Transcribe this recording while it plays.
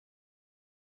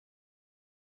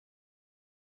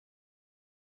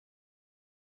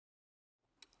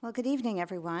Well, good evening,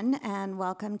 everyone, and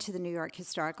welcome to the New York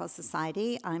Historical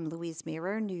Society. I'm Louise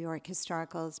Mearer, New York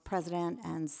Historical's president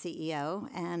and CEO,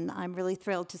 and I'm really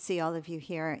thrilled to see all of you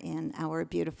here in our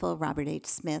beautiful Robert H.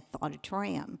 Smith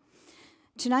Auditorium.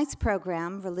 Tonight's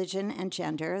program, Religion and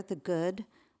Gender, the Good,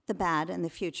 the Bad, and the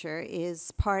Future,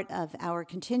 is part of our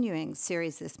continuing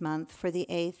series this month for the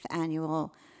 8th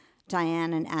annual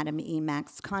Diane and Adam E.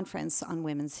 Max Conference on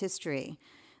Women's History.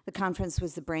 The conference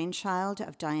was the brainchild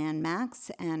of Diane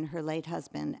Max and her late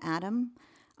husband, Adam.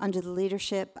 Under the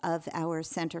leadership of our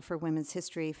Center for Women's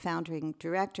History founding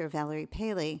director, Valerie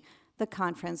Paley, the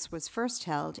conference was first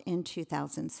held in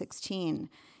 2016,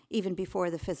 even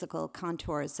before the physical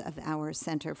contours of our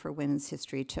Center for Women's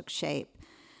History took shape.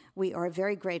 We are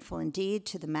very grateful indeed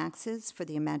to the Maxes for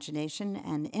the imagination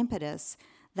and impetus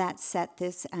that set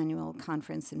this annual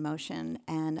conference in motion,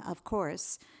 and of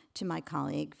course, to my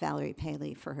colleague, Valerie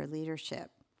Paley, for her leadership.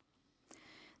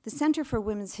 The Center for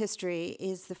Women's History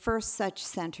is the first such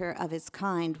center of its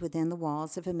kind within the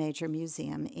walls of a major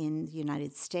museum in the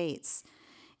United States.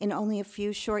 In only a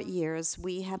few short years,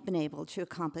 we have been able to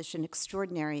accomplish an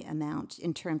extraordinary amount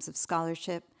in terms of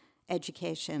scholarship,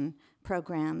 education,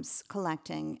 programs,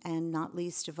 collecting, and not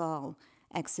least of all,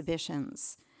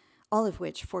 exhibitions, all of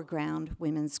which foreground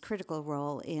women's critical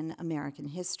role in American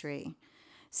history.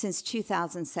 Since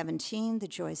 2017, the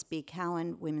Joyce B.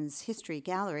 Cowan Women's History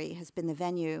Gallery has been the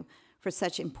venue for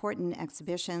such important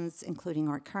exhibitions, including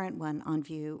our current one on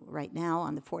view right now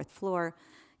on the 4th floor,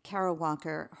 Kara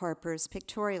Walker Harper's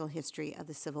Pictorial History of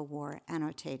the Civil War,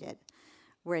 annotated.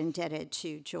 We're indebted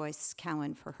to Joyce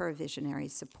Cowan for her visionary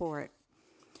support.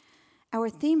 Our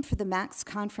theme for the Max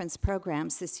Conference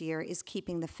programs this year is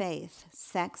Keeping the Faith,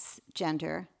 Sex,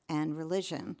 Gender, and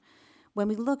Religion. When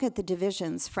we look at the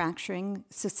divisions fracturing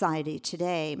society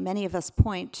today, many of us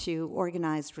point to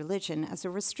organized religion as a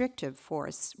restrictive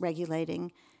force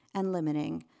regulating and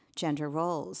limiting gender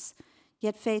roles.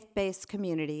 Yet faith-based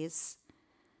communities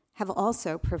have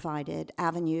also provided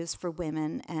avenues for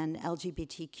women and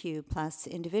LGBTQ plus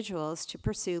individuals to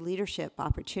pursue leadership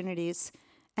opportunities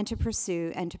and to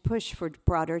push for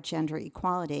broader gender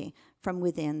equality from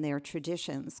within their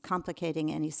traditions,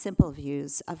 complicating any simple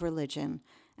views of religion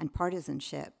and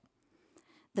partisanship.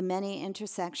 The many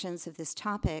intersections of this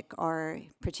topic are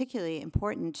particularly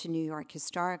important to New York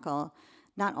Historical,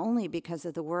 not only because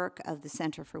of the work of the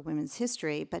Center for Women's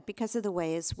History, but because of the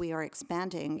ways we are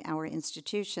expanding our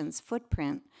institution's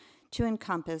footprint to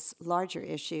encompass larger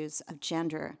issues of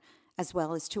gender, as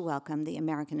well as to welcome the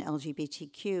American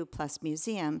LGBTQ plus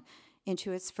Museum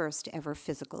into its first ever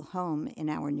physical home in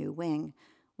our new wing,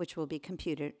 which will be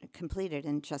completed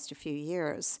in just a few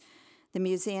years. The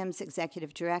museum's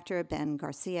executive director, Ben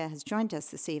Garcia, has joined us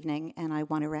this evening, and I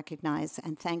want to recognize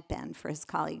and thank Ben for his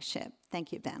colleagueship.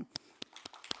 Thank you, Ben.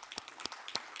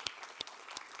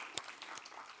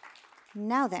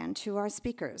 Now then, to our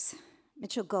speakers.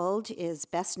 Mitchell Gold is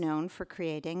best known for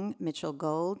creating Mitchell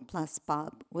Gold plus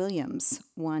Bob Williams,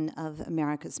 one of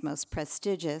America's most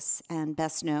prestigious and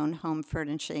best-known home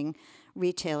furnishing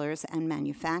retailers and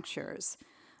manufacturers.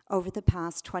 Over the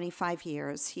past 25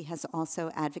 years, he has also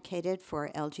advocated for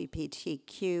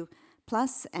LGBTQ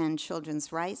plus and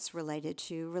children's rights related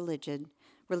to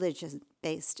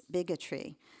religion-based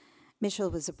bigotry. Mitchell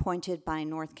was appointed by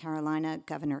North Carolina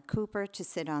Governor Cooper to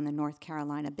sit on the North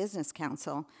Carolina Business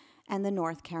Council and the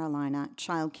North Carolina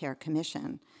Child Care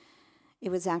Commission.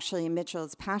 It was actually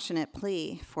Mitchell's passionate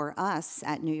plea for us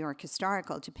at New York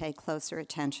Historical to pay closer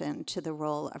attention to the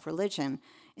role of religion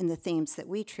in the themes that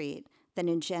we treat that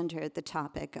engendered the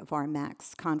topic of our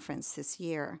Max conference this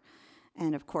year.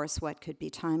 And of course, what could be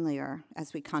timelier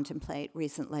as we contemplate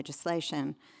recent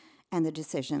legislation and the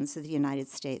decisions of the United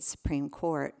States Supreme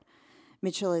Court.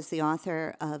 Mitchell is the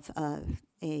author of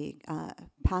a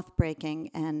path-breaking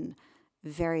and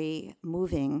very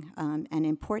moving and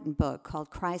important book called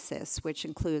Crisis, which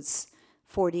includes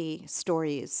 40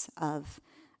 stories of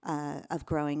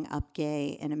growing up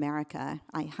gay in America.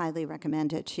 I highly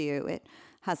recommend it to you. It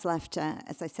has left,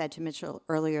 as I said to Mitchell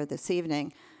earlier this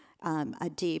evening, a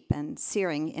deep and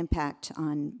searing impact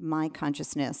on my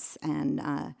consciousness, and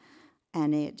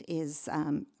it is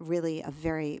really a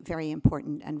very, very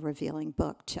important and revealing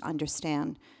book to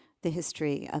understand the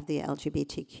history of the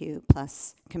LGBTQ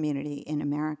plus community in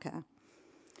America.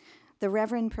 The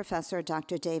Reverend Professor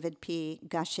Dr. David P.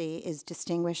 Gushee is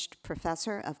Distinguished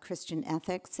Professor of Christian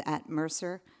Ethics at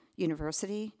Mercer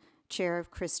University, Chair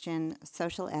of Christian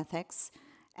Social Ethics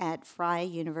at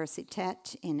Vrije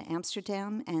Universiteit in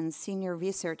Amsterdam, and Senior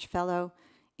Research Fellow,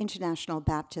 International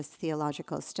Baptist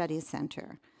Theological Studies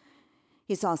Center.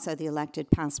 He's also the elected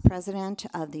past president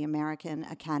of the American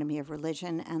Academy of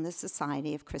Religion and the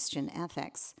Society of Christian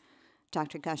Ethics.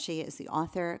 Dr. Gushee is the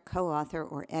author, co-author,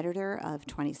 or editor of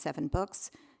 27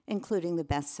 books, including the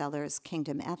bestsellers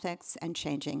Kingdom Ethics and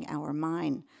Changing Our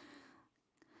Mind.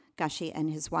 Gushee and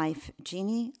his wife,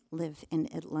 Jeannie, live in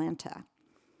Atlanta.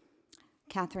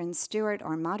 Katherine Stewart,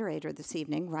 our moderator this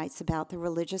evening, writes about the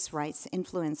religious right's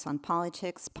influence on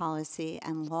politics, policy,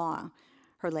 and law.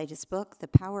 Her latest book, The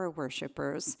Power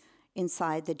Worshippers,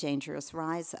 Inside the Dangerous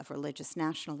Rise of Religious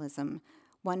Nationalism,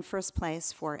 won first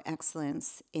place for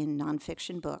excellence in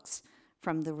nonfiction books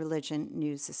from the Religion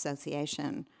News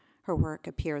Association. Her work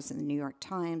appears in the New York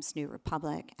Times, New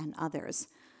Republic, and others.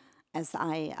 As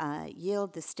I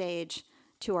yield the stage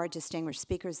to our distinguished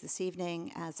speakers this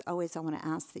evening, as always, I want to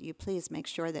ask that you please make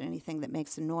sure that anything that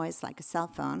makes a noise like a cell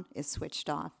phone is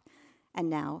switched off. And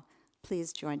now,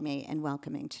 please join me in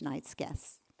welcoming tonight's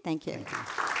guests. Thank you.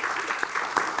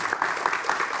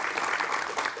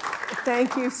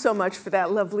 Thank you so much for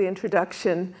that lovely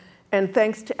introduction. And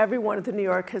thanks to everyone at the New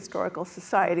York Historical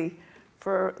Society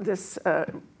for this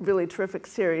really terrific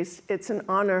series. It's an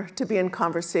honor to be in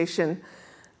conversation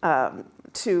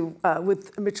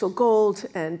with Mitchell Gold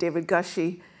and David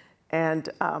Gushee. And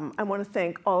I want to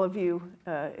thank all of you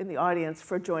in the audience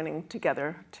for joining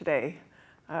together today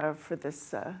for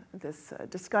this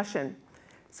discussion.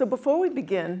 So before we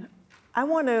begin, I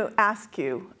want to ask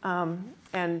you,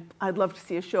 and I'd love to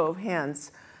see a show of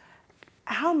hands,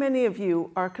 how many of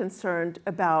you are concerned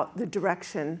about the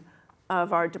direction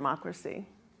of our democracy?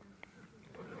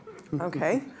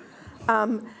 Okay.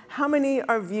 How many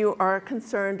of you are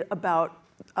concerned about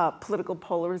political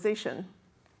polarization?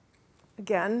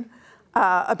 Again,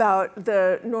 about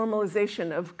the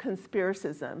normalization of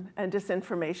conspiracism and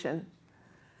disinformation?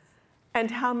 And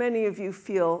how many of you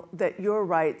feel that your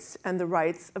rights and the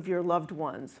rights of your loved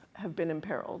ones have been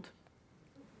imperiled?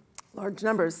 Large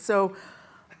numbers. So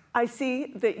I see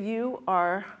that you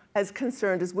are as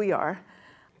concerned as we are,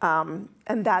 and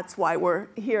that's why we're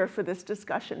here for this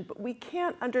discussion. But we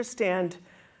can't understand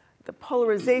the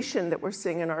polarization that we're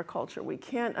seeing in our culture. We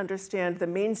can't understand the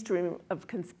mainstream of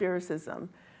conspiracism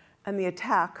and the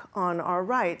attack on our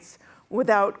rights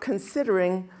without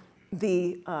considering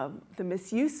the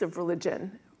misuse of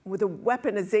religion, with the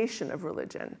weaponization of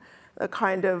religion, a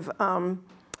kind of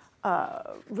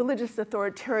religious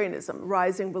authoritarianism,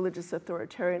 rising religious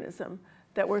authoritarianism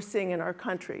that we're seeing in our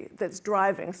country that's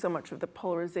driving so much of the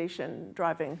polarization,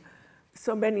 driving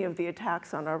so many of the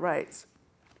attacks on our rights.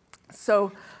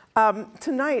 So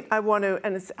tonight I want to,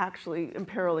 and it's actually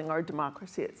imperiling our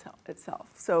democracy itself.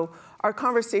 So our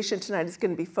conversation tonight is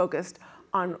going to be focused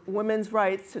on women's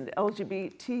rights and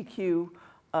LGBTQ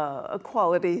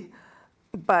equality,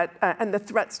 and the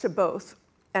threats to both,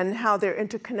 and how they're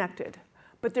interconnected.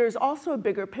 But there's also a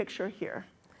bigger picture here.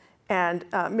 And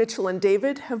Mitchell and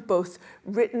David have both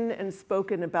written and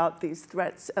spoken about these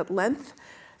threats at length.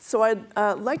 So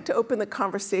I'd like to open the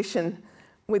conversation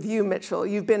with you, Mitchell.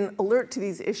 You've been alert to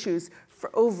these issues for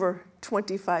over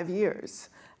 25 years.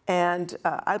 And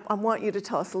I want you to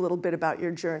tell us a little bit about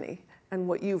your journey and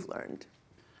what you've learned.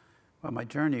 Well, my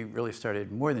journey really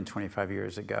started more than 25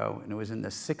 years ago, and it was in the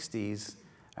 60s.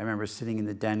 I remember sitting in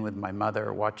the den with my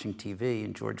mother watching TV,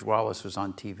 and George Wallace was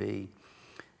on TV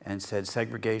and said,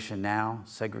 "Segregation now,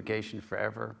 segregation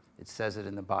forever. It says it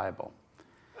in the Bible."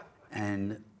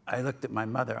 And I looked at my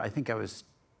mother, I think I was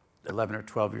 11 or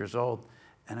 12 years old,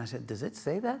 and I said, "Does it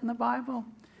say that in the Bible?"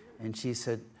 And she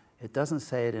said, "It doesn't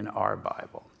say it in our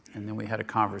Bible." And then we had a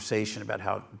conversation about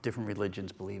how different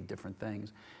religions believe different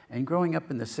things. And growing up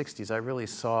in the 60s, I really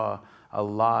saw a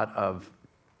lot of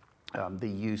the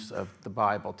use of the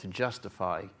Bible to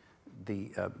justify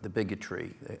the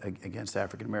bigotry against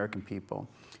African American people.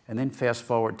 And then fast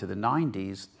forward to the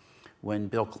 90s, when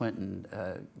Bill Clinton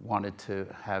wanted to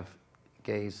have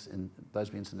gays and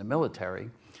lesbians in the military,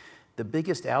 the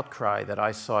biggest outcry that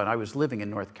I saw, and I was living in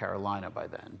North Carolina by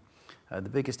then, the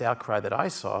biggest outcry that I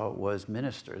saw was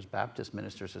ministers, Baptist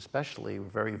ministers especially, were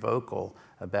very vocal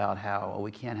about how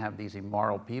we can't have these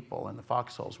immoral people in the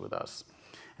foxholes with us.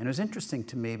 And it was interesting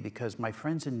to me because my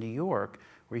friends in New York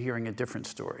were hearing a different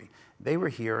story. They were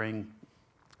hearing,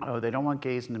 oh, they don't want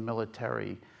gays in the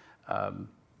military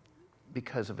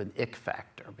because of an ick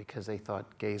factor, because they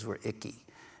thought gays were icky.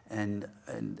 And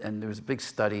there was a big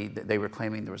study, that they were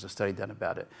claiming there was a study done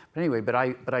about it. But anyway, but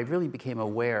I really became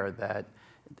aware that,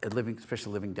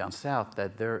 especially living down south,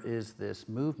 that there is this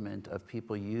movement of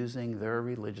people using their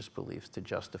religious beliefs to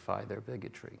justify their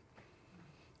bigotry.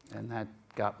 And that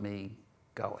got me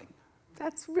going.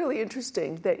 That's really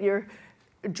interesting that your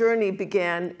journey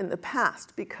began in the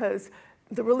past, because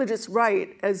the religious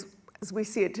right, as as we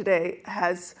see it today,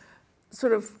 has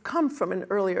sort of come from an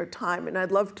earlier time. And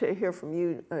I'd love to hear from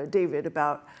you, David,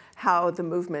 about how the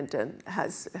movement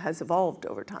has evolved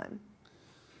over time.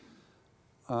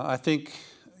 I think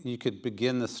you could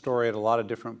begin the story at a lot of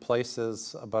different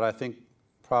places, but I think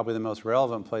probably the most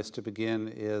relevant place to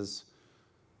begin is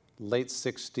late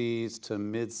 60s to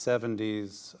mid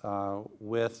 70s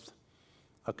with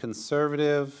a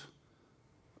conservative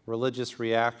religious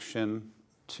reaction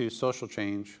to social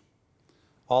change,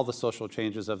 all the social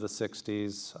changes of the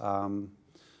 60s,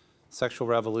 sexual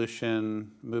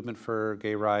revolution, movement for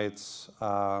gay rights,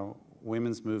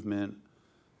 women's movement,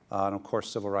 and of course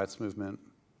civil rights movement.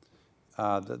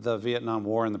 The Vietnam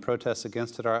War and the protests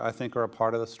against it, I think, are a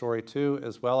part of the story too,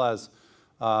 as well as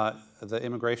the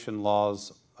immigration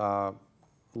laws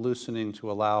loosening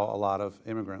to allow a lot of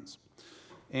immigrants.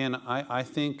 And I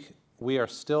think we are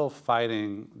still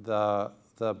fighting the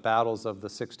battles of the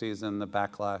 60s and the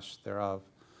backlash thereof.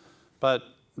 But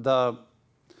the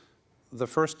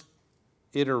first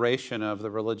iteration of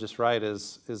the religious right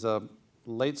is a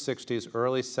late 60s,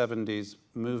 early 70s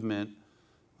movement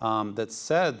that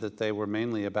said that they were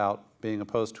mainly about being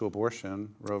opposed to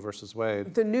abortion, Roe versus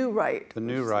Wade. The new right. The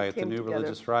new right, the new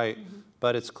religious right. Mm-hmm.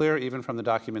 But it's clear even from the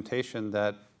documentation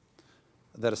that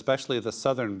especially the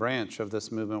southern branch of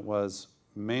this movement was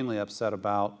mainly upset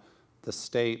about the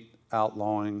state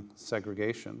outlawing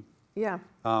segregation. Yeah.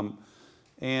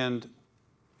 And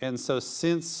so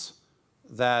since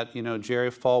that, Jerry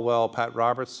Falwell, Pat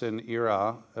Robertson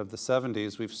era of the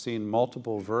 70s, we've seen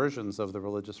multiple versions of the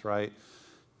religious right.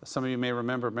 Some of you may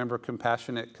remember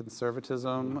compassionate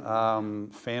conservatism,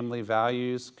 family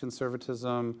values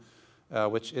conservatism,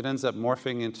 which it ends up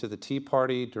morphing into the Tea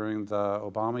Party during the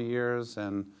Obama years,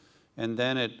 and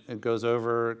then it goes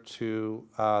over to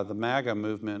the MAGA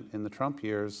movement in the Trump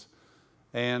years,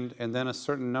 and then a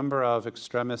certain number of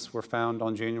extremists were found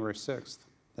on January 6th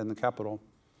in the Capitol.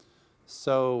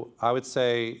 So I would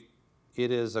say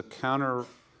it is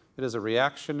a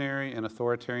reactionary and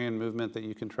authoritarian movement that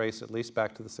you can trace at least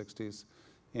back to the 60s,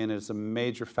 and it's a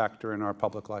major factor in our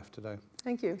public life today.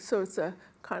 Thank you. So it's a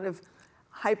kind of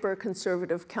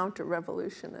hyper-conservative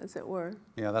counter-revolution, as it were.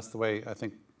 Yeah, that's the way I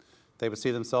think they would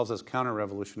see themselves, as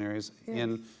counter-revolutionaries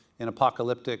in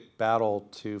apocalyptic battle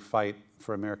to fight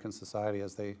for American society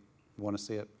as they want to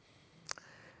see it.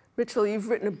 Richard, you've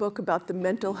written a book about the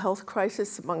mental health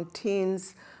crisis among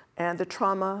teens and the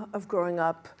trauma of growing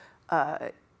up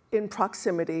in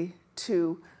proximity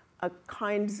to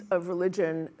kinds of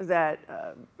religion that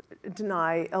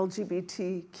deny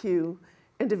LGBTQ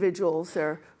individuals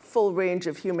their full range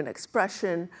of human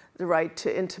expression, the right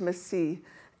to intimacy,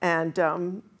 and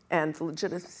the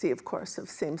legitimacy, of course, of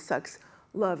same-sex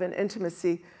love and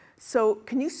intimacy. So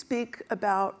can you speak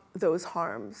about those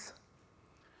harms?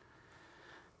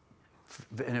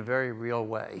 In a very real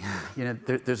way.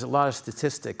 There's a lot of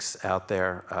statistics out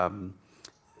there.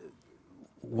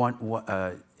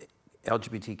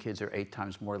 LGBT kids are 8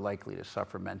 times more likely to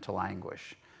suffer mental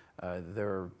anguish.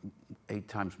 They're 8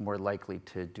 times more likely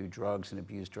to do drugs and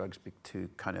abuse drugs to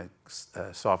kind of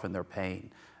soften their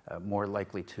pain, more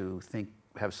likely to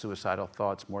have suicidal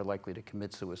thoughts, more likely to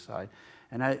commit suicide.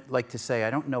 And I like to say, I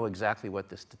don't know exactly what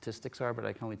the statistics are, but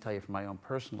I can only tell you from my own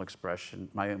personal expression,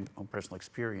 my own personal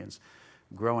experience,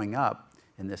 growing up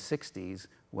in the 60s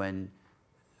when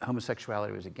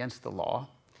homosexuality was against the law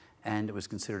and it was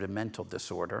considered a mental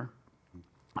disorder.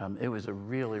 It was a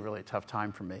really, really tough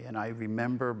time for me. And I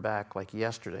remember back like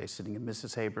yesterday sitting in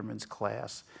Mrs. Haberman's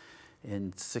class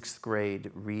in 6th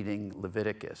grade reading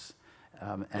Leviticus.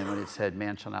 And when it said,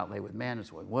 man shall not lay with man,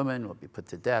 as with woman, will be put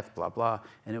to death, blah, blah.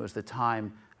 And it was the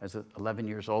time, as 11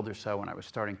 years old or so, when I was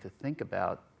starting to think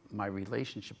about my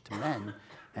relationship to men,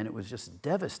 and it was just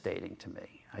devastating to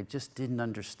me. I just didn't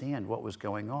understand what was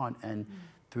going on. And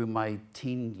through my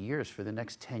teen years, for the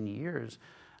next 10 years,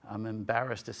 I'm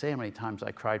embarrassed to say how many times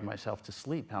I cried myself to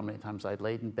sleep, how many times I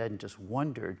laid in bed and just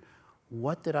wondered,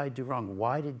 what did I do wrong?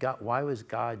 Why was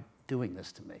God doing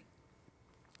this to me?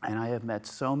 And I have met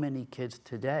so many kids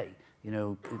today,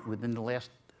 within the last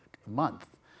month,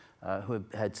 who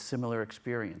have had similar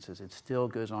experiences. It still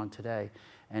goes on today.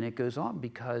 And it goes on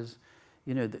because,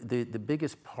 the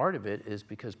biggest part of it is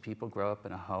because people grow up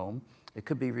in a home. It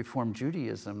could be Reform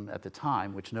Judaism at the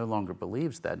time, which no longer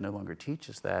believes that, no longer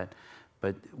teaches that.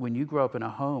 But when you grow up in a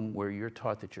home where you're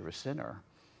taught that you're a sinner,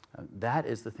 that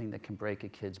is the thing that can break a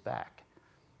kid's back.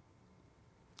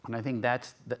 And I think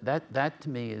that to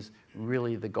me is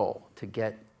really the goal, to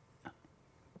get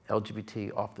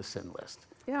LGBT off the sin list.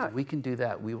 Yeah. If we can do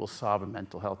that, we will solve a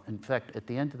mental health. In fact, at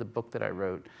the end of the book that I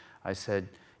wrote, I said,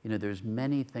 there's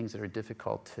many things that are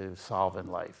difficult to solve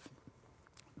in life.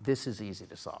 this is easy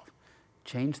to solve.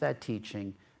 Change that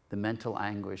teaching, the mental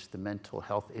anguish, the mental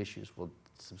health issues will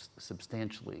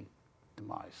substantially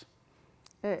demise.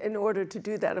 In order to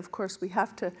do that, of course, we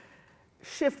have to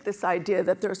shift this idea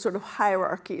that there are sort of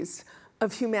hierarchies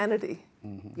of humanity,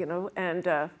 you know, and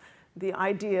the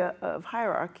idea of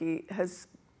hierarchy has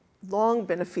long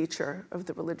been a feature of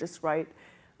the religious right.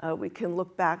 We can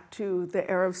look back to the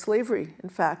era of slavery, in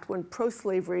fact, when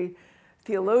pro-slavery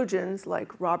theologians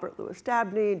like Robert Louis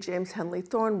Dabney, James Henley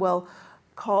Thornwell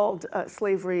called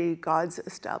slavery God's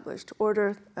established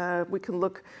order. We can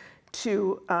look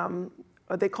to,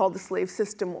 they called the slave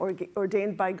system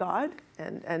ordained by God,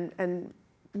 and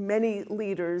many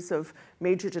leaders of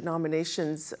major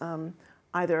denominations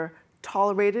either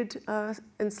tolerated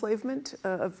enslavement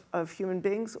of human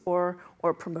beings or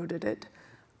promoted it.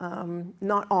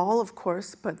 Not all, of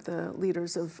course, but the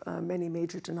leaders of many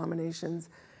major denominations.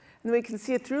 And we can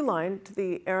see a through line to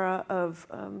the era of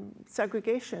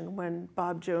segregation when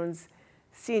Bob Jones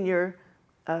Sr.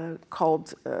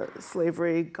 Called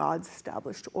slavery God's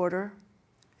established order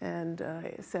and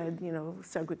said, you know,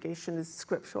 segregation is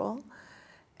scriptural.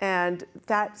 And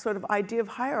that sort of idea of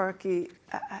hierarchy,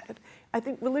 I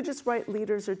think religious right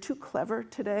leaders are too clever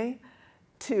today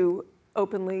to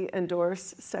openly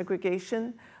endorse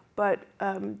segregation, but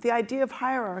the idea of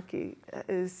hierarchy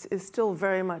is still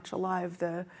very much alive.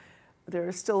 There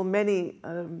are still many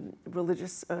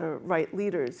religious right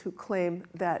leaders who claim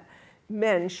that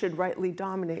men should rightly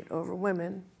dominate over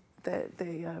women. That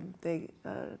they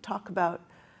talk about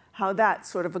how that's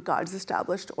sort of a God's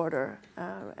established order,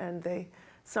 and they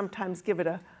sometimes give it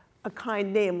a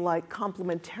kind name like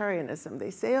complementarianism.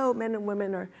 They say, oh, men and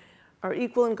women are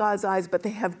equal in God's eyes, but they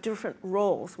have different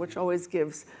roles, which always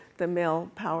gives the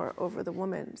male power over the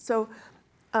woman. So,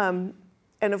 and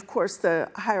of course, the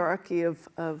hierarchy of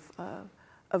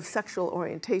sexual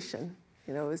orientation,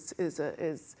 you know, is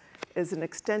an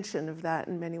extension of that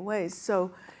in many ways.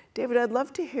 So, David, I'd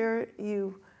love to hear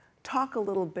you talk a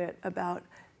little bit about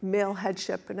male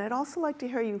headship, and I'd also like to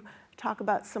hear you talk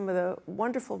about some of the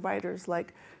wonderful writers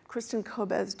like Kristen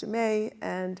Kobes-Dumay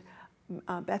and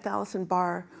Beth Allison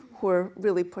Barr, who are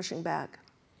really pushing back.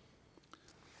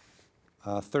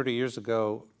 30 years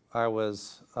ago, I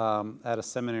was at a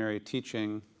seminary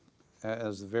teaching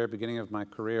as the very beginning of my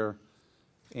career,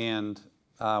 and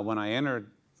when I entered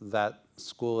that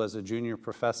school as a junior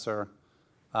professor,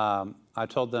 I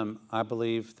told them I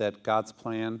believe that God's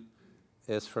plan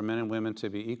is for men and women to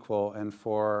be equal and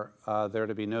for there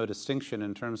to be no distinction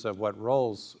in terms of what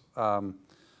roles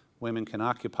women can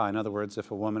occupy. In other words,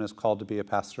 if a woman is called to be a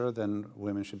pastor, then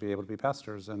women should be able to be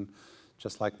pastors, and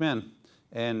just like men.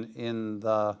 And in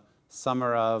the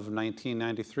summer of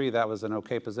 1993, that was an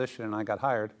okay position, and I got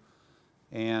hired.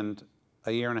 And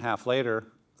a year and a half later,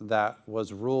 that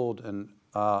was ruled an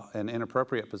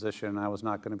inappropriate position, and I was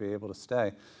not going to be able to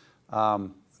stay.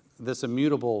 This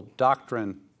immutable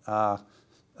doctrine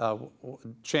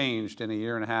changed in a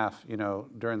year and a half, you know,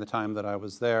 during the time that I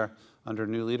was there under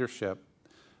new leadership.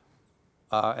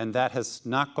 And that has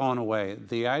not gone away.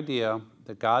 The idea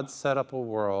that God set up a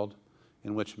world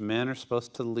in which men are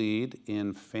supposed to lead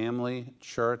in family,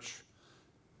 church,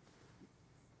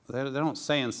 they don't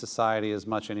say in society as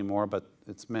much anymore, but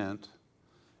it's meant.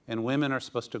 And women are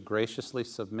supposed to graciously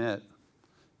submit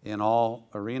in all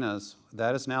arenas.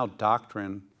 That is now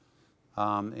doctrine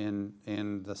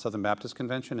in the Southern Baptist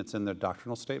Convention. It's in their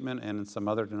doctrinal statement and in some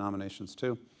other denominations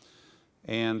too.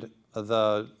 And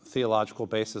the theological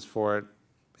basis for it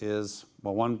is,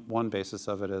 well, one basis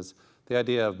of it is the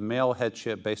idea of male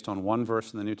headship based on one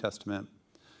verse in the New Testament,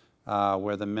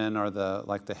 where the men are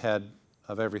like the head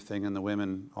of everything and the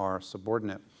women are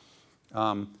subordinate.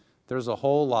 There's a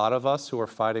whole lot of us who are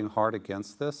fighting hard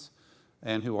against this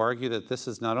and who argue that this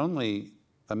is not only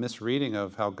a misreading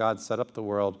of how God set up the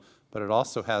world, but it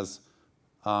also has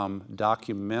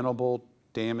documentable,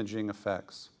 damaging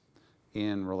effects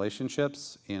in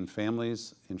relationships, in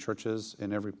families, in churches,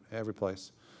 in every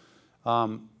place.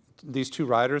 These two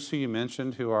writers who you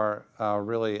mentioned who are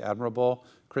really admirable,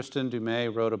 Kristen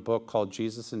Dumay wrote a book called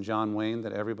Jesus and John Wayne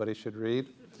that everybody should read.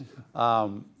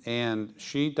 And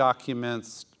she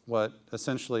documents what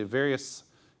essentially various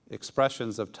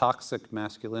expressions of toxic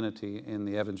masculinity in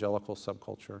the evangelical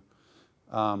subculture.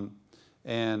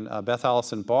 And Beth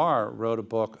Allison Barr wrote a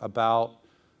book about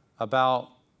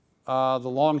the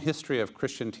long history of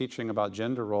Christian teaching about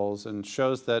gender roles and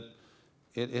shows that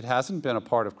it hasn't been a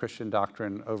part of Christian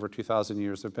doctrine over 2,000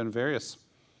 years. There have been various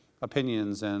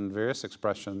opinions and various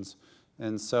expressions.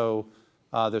 And so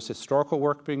there's historical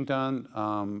work being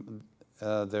done.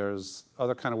 There's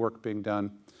other kind of work being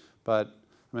done. But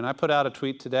I mean, I put out a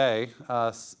tweet today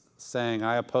saying,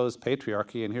 I oppose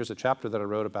patriarchy, and here's a chapter that I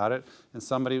wrote about it, and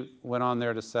somebody went on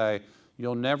there to say,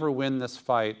 you'll never win this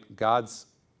fight. God's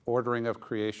ordering of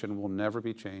creation will never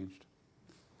be changed.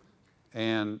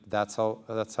 And that's how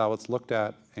it's looked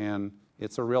at, and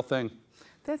it's a real thing.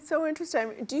 That's so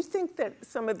interesting. Do you think that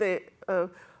some of the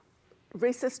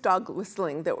racist dog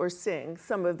whistling that we're seeing,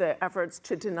 some of the efforts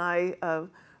to deny,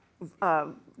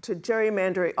 to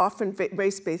gerrymandering, often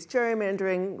race-based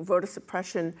gerrymandering, voter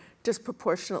suppression,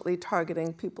 disproportionately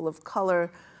targeting people of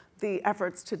color, the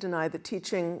efforts to deny the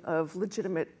teaching of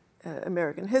legitimate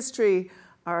American history,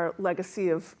 our legacy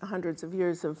of hundreds of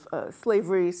years of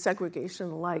slavery, segregation,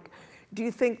 and the like, do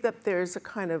you think that there's a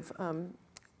kind of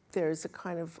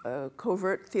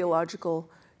covert theological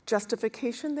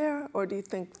justification there, or do you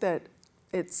think that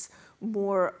it's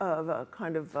more of a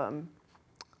kind of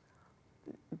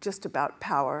just about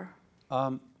power?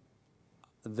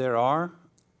 There are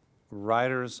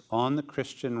writers on the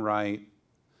Christian right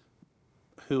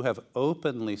who have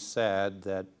openly said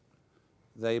that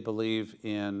they believe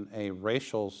in a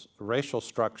racial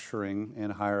structuring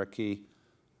and hierarchy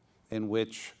in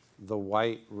which the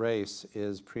white race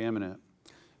is preeminent.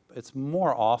 It's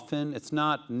more often, it's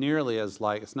not nearly as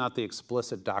like, it's not the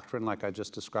explicit doctrine like I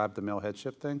just described, the male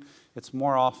headship thing. It's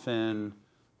more often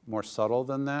more subtle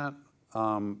than that,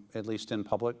 at least in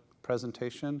public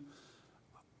presentation.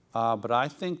 But I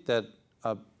think that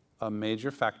a major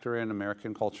factor in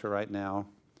American culture right now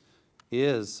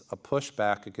is a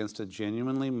pushback against a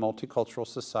genuinely multicultural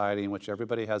society in which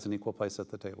everybody has an equal place at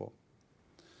the table.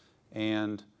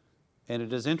 And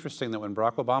it is interesting that when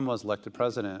Barack Obama was elected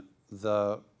president,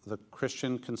 the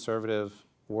Christian conservative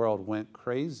world went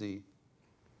crazy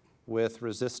with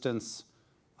resistance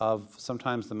of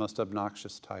sometimes the most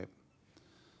obnoxious type.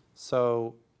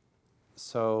 So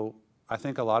I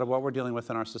think a lot of what we're dealing with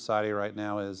in our society right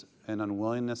now is an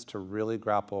unwillingness to really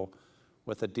grapple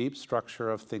with a deep structure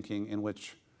of thinking in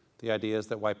which the idea is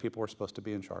that white people are supposed to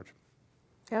be in charge.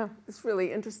 Yeah, it's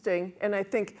really interesting. And I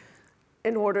think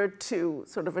in order to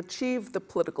sort of achieve the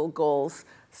political goals,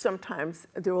 sometimes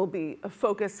there will be a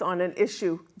focus on an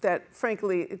issue that,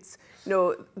 frankly, it's,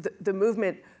 the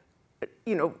movement,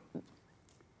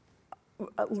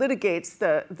 litigates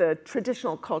the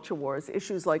traditional culture wars,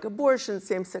 issues like abortion,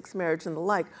 same-sex marriage, and the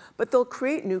like, but they'll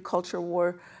create new culture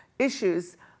war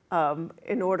issues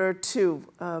in order to,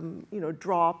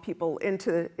 draw people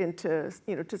into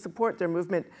to support their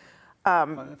movement.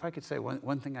 If I could say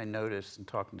one thing I noticed in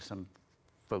talking to some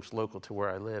folks local to where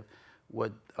I live,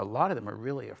 what a lot of them are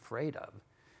really afraid of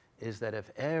is that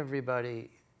if everybody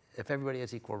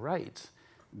has equal rights,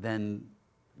 then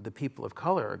the people of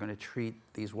color are going to treat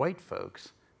these white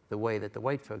folks the way that the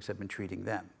white folks have been treating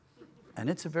them. And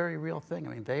it's a very real thing.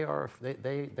 I mean, they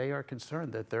are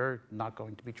concerned that they're not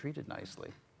going to be treated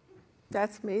nicely.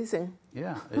 That's amazing.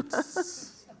 Yeah,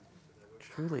 it's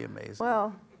truly amazing.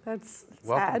 Well, that's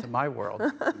Welcome sad. to my world.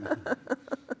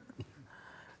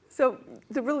 So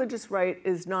the religious right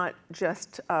is not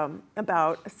just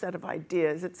about a set of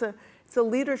ideas. It's a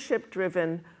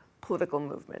leadership-driven political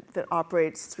movement that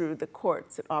operates through the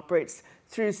courts. It operates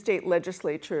through state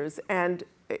legislatures. And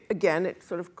again, it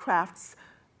sort of crafts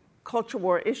culture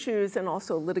war issues and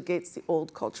also litigates the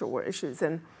old culture war issues.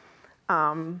 And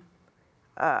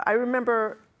I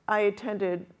remember I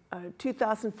attended a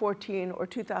 2014 or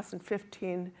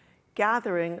 2015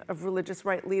 gathering of religious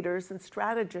right leaders and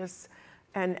strategists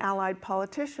and allied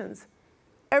politicians.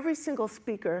 Every single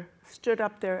speaker stood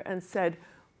up there and said,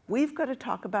 we've got to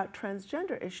talk about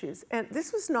transgender issues. And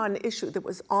this was not an issue that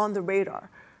was on the radar.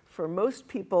 For most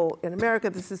people in America,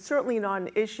 this is certainly not an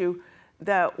issue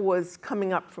that was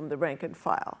coming up from the rank and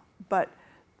file. But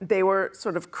they were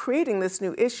sort of creating this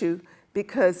new issue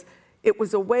because it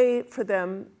was a way for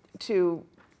them to,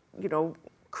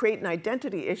 create an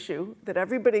identity issue that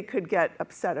everybody could get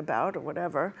upset about or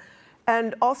whatever,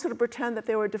 and also to pretend that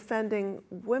they were defending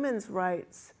women's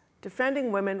rights,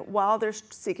 defending women while they're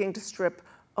seeking to strip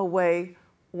away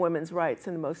women's rights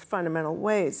in the most fundamental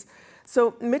ways.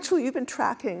 So Mitchell, you've been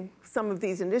tracking some of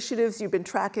these initiatives. You've been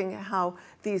tracking how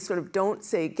these sort of don't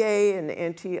say gay and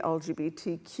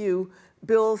anti-LGBTQ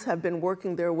bills have been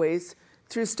working their ways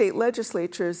through state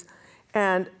legislatures.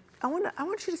 And I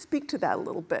want you to speak to that a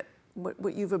little bit,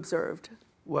 what you've observed.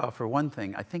 Well, for one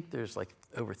thing, I think there's like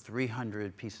over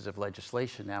 300 pieces of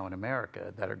legislation now in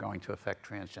America that are going to affect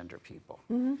transgender people.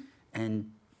 Mm-hmm.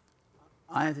 And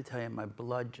I have to tell you, my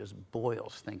blood just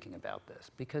boils thinking about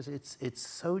this because it's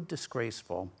so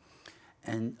disgraceful.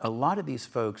 And a lot of these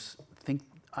folks think,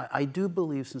 I do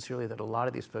believe sincerely that a lot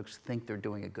of these folks think they're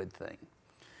doing a good thing,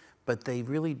 but they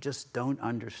really just don't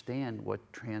understand what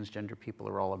transgender people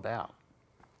are all about.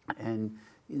 And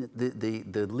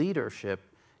the leadership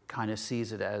kind of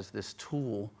sees it as this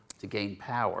tool to gain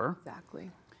power. Exactly.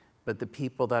 But the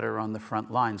people that are on the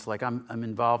front lines, like I'm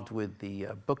involved with the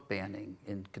book banning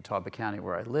in Catawba County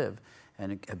where I live,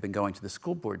 and have been going to the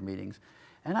school board meetings.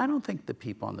 And I don't think the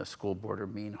people on the school board are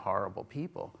mean, horrible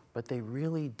people, but they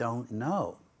really don't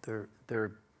know. They're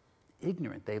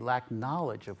ignorant. They lack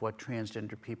knowledge of what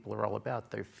transgender people are all about.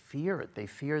 They fear it. They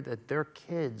fear that their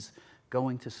kids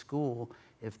going to school,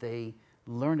 if they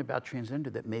learn about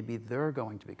transgender, that maybe they're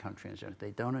going to become transgender.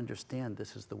 They don't understand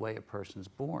this is the way a person's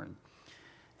born.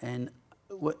 And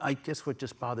I guess what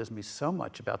just bothers me so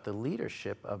much about the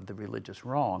leadership of the religious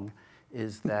wrong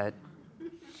is that,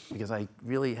 because I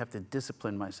really have to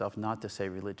discipline myself not to say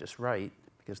religious right,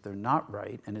 because they're not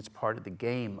right, and it's part of the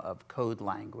game of code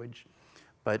language,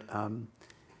 but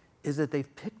is that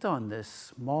they've picked on this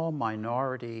small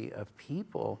minority of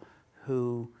people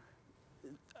who,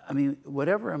 I mean,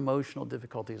 whatever emotional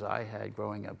difficulties I had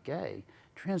growing up gay,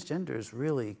 transgender is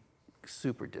really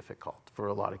super difficult for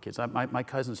a lot of kids. My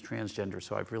cousin's transgender,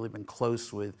 so I've really been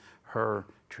close with her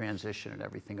transition and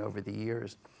everything over the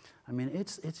years. I mean,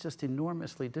 it's just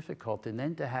enormously difficult. And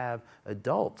then to have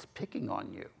adults picking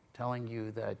on you, telling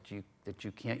you that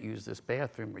you can't use this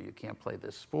bathroom, or you can't play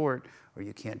this sport, or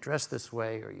you can't dress this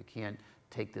way, or you can't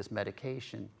take this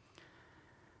medication.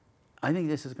 I think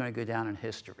this is going to go down in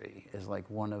history as like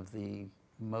one of the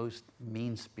most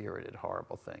mean-spirited,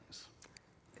 horrible things.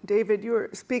 David, you were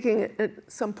speaking at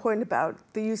some point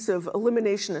about the use of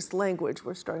eliminationist language.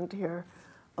 We're starting to hear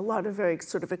a lot of very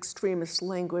sort of extremist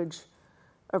language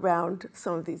around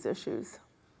some of these issues.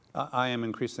 I am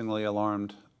increasingly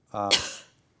alarmed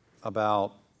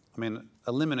about, I mean,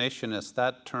 eliminationist,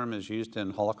 that term is used in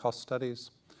Holocaust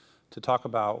studies to talk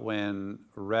about when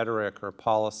rhetoric or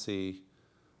policy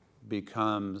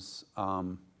becomes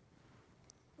and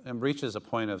reaches a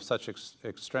point of such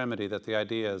extremity that the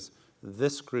idea is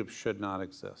this group should not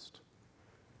exist.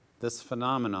 This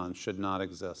phenomenon should not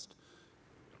exist.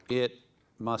 It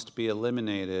must be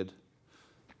eliminated,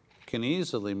 can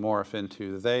easily morph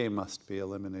into they must be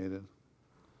eliminated.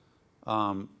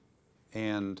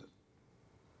 And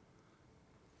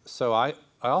so I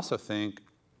also think,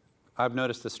 I've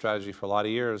noticed this strategy for a lot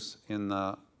of years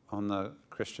on the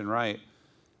Christian right.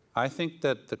 I think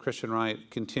that the Christian right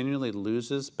continually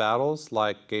loses battles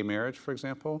like gay marriage, for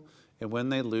example, and when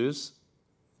they lose,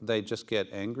 they just get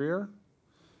angrier.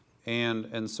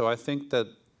 And so I think that,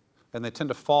 and they tend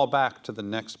to fall back to the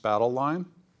next battle line.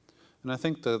 And I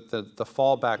think the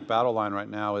fallback battle line right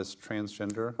now is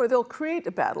transgender. Or they'll create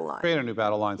a battle line. Create a new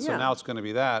battle line. So Yeah. now it's going to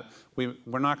be that. We're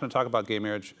not going to talk about gay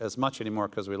marriage as much anymore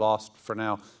because we lost for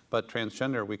now. But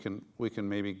transgender, we can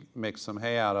maybe make some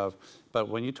hay out of. But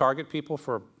when you target people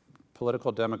for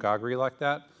political demagoguery like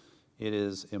that, it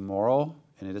is immoral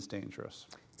and it is dangerous.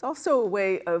 It's also a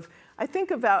way of, I think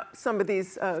about some of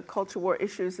these culture war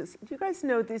issues. Do you guys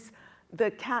know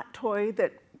the cat toy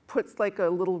that puts like a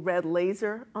little red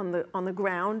laser on the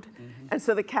ground, and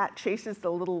so the cat chases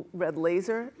the little red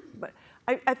laser? But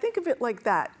I think of it like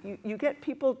that. You get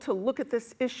people to look at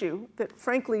this issue that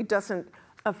frankly doesn't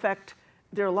affect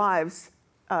their lives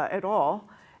at all,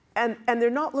 and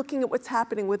they're not looking at what's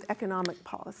happening with economic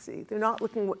policy. They're not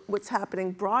looking at what's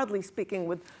happening, broadly speaking,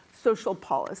 with social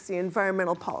policy,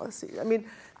 environmental policy. I mean,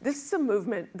 this is a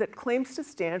movement that claims to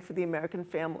stand for the American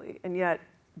family, and yet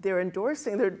they're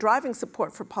driving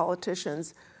support for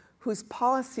politicians whose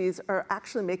policies are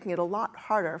actually making it a lot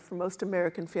harder for most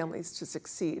American families to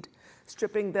succeed,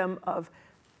 stripping them of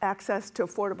access to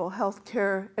affordable health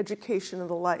care, education, and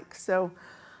the like. So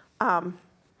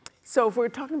if we're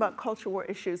talking about culture war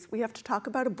issues, we have to talk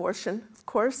about abortion, of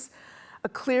course. A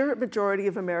clear majority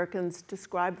of Americans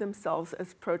describe themselves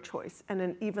as pro-choice, and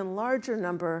an even larger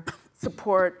number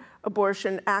support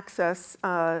abortion access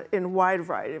in a wide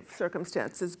variety of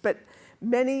circumstances. But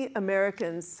many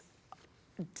Americans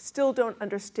still don't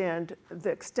understand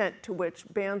the extent to which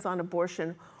bans on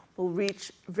abortion will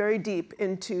reach very deep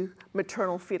into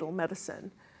maternal fetal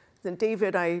medicine. Then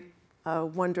David, I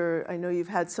wonder, I know you've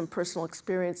had some personal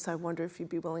experience. I wonder if you'd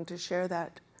be willing to share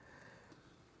that.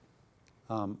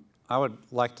 I would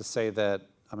like to say that,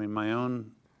 I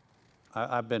mean,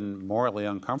 I've been morally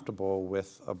uncomfortable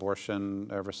with abortion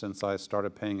ever since I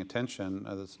started paying attention.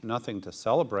 There's nothing to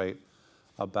celebrate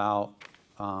about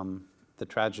the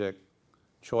tragic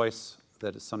choice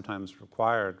that is sometimes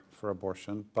required for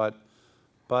abortion. But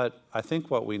I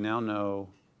think what we now know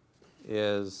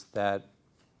is that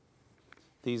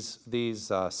these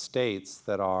states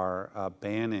that are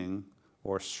banning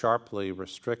or sharply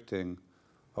restricting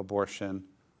abortion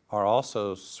are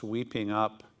also sweeping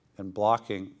up and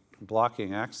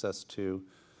blocking access to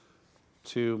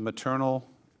to maternal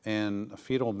and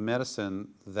fetal medicine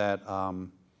that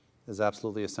is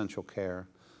absolutely essential care.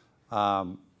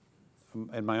 In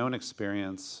my own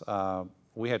experience,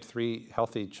 we had 3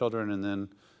 healthy children and then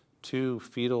 2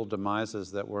 fetal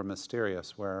demises that were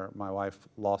mysterious, where my wife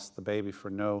lost the baby for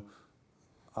no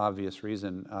obvious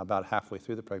reason about halfway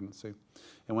through the pregnancy.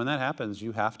 And when that happens,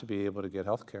 you have to be able to get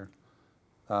health care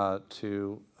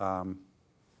to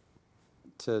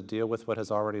deal with what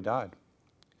has already died.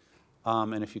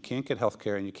 And if you can't get health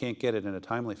care and you can't get it in a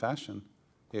timely fashion,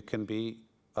 it can be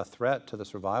a threat to the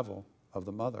survival of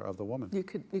the mother, of the woman.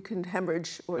 You can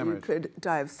hemorrhage, or you could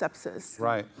die of sepsis.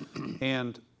 Right.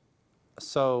 And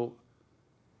so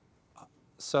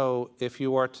if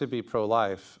you are to be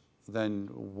pro-life, then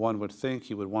one would think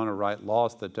you would want to write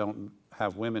laws that don't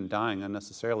have women dying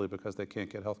unnecessarily because they can't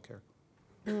get health care.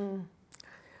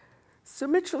 So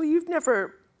Mitchell, you've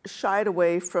never shied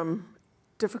away from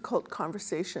difficult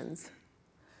conversations.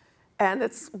 And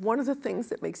it's one of the things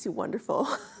that makes you wonderful.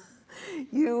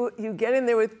 You get in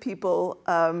there with people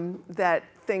that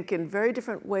think in very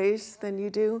different ways than you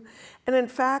do. And in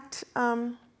fact,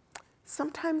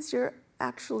 sometimes you're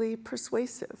actually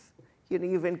persuasive. You know,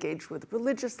 you've engaged with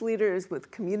religious leaders,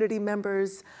 with community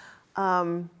members.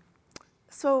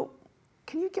 So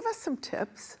can you give us some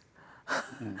tips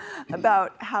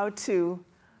about how to,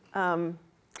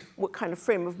 what kind of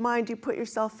frame of mind you put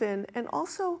yourself in, and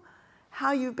also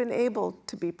how you've been able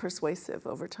to be persuasive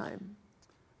over time?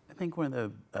 I think one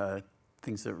of the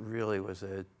things that really was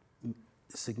a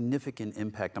significant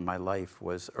impact on my life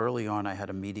was early on I had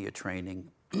a media training.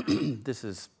 This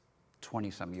is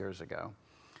 20-some years ago.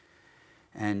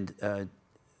 And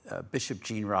Bishop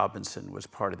Gene Robinson was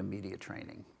part of the media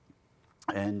training.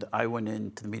 And I went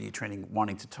into the media training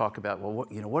wanting to talk about, well,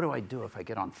 what do I do if I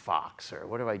get on Fox? Or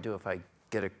what do I do if I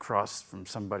get across from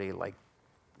somebody like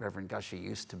Reverend Gushee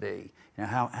used to be? You know,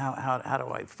 how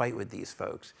do I fight with these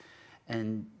folks?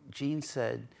 And Gene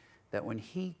said that when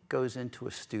he goes into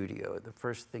a studio, the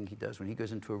first thing he does when he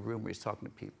goes into a room where he's talking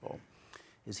to people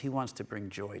is he wants to bring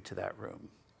joy to that room.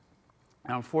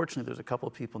 Now, unfortunately, there's a couple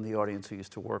of people in the audience who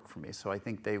used to work for me, so I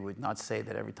think they would not say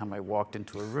that every time I walked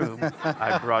into a room,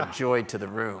 I brought joy to the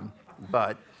room.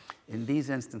 But in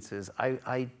these instances, when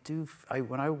I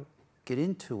get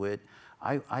into it,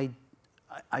 I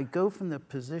go from the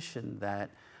position that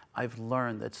I've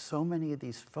learned that so many of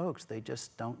these folks, they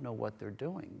just don't know what they're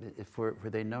doing, for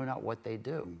they know not what they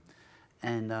do.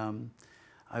 And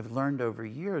I've learned over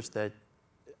years that,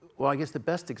 well, I guess the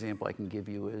best example I can give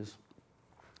you is,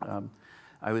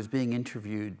 I was being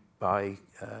interviewed by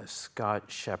Scott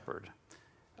Shepard,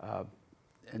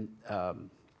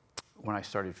 when I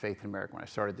started Faith in America, when I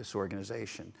started this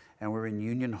organization. And we're in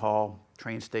Union Hall,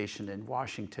 train station in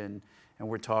Washington, and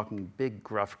we're talking big,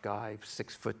 gruff guy,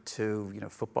 6'2", you know,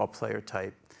 football player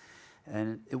type.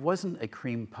 And it wasn't a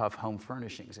cream puff home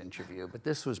furnishings interview, but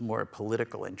this was more a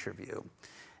political interview.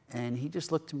 And he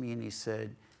just looked at me and he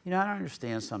said, you know, I don't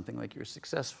understand something like you're a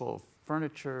successful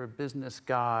furniture business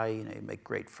guy, you know, you make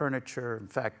great furniture. In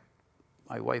fact,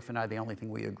 my wife and I, the only thing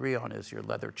we agree on is your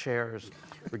leather chairs.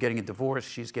 We're getting a divorce,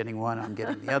 she's getting one, I'm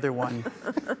getting the other one.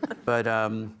 But,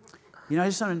 you know, I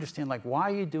just don't understand, like,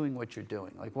 why are you doing what you're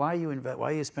doing? Like, why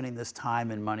are you spending this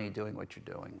time and money doing what you're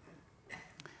doing?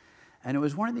 And it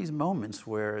was one of these moments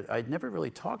where I'd never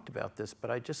really talked about this, but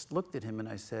I just looked at him and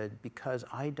I said, because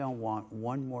I don't want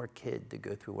one more kid to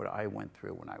go through what I went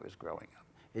through when I was growing up.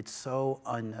 It's so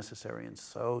unnecessary and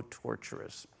so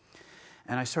torturous.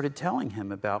 And I started telling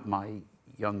him about my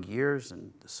young years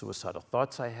and the suicidal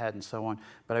thoughts I had and so on,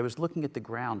 but I was looking at the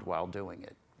ground while doing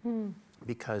it.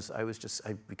 Because I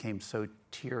became so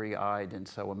teary-eyed and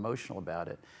so emotional about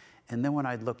it. And then when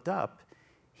I looked up,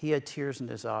 he had tears in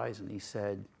his eyes and he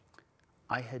said,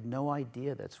 I had no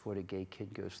idea that's what a gay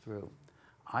kid goes through.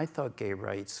 I thought gay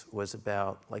rights was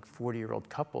about like 40-year-old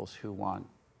couples who want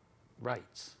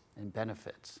rights and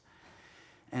benefits.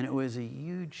 And it was a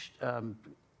huge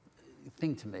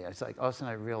thing to me. It's like, all of a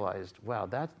sudden I realized, wow,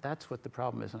 that's what the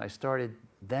problem is. And I started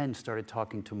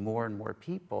talking to more and more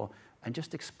people and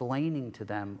just explaining to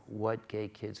them what gay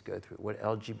kids go through, what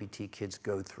LGBT kids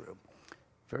go through.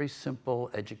 Very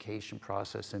simple education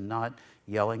process, and not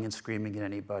yelling and screaming at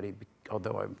anybody,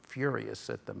 although I'm furious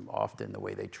at them often, the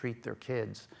way they treat their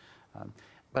kids.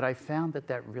 But I found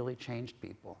that really changed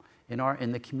people.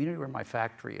 In the community where my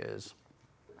factory is,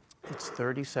 it's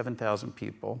 37,000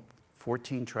 people,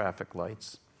 14 traffic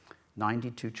lights,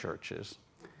 92 churches,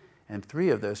 and 3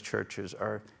 of those churches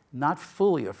are not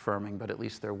fully affirming, but at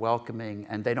least they're welcoming,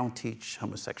 and they don't teach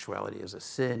homosexuality as a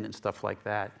sin and stuff like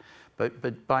that.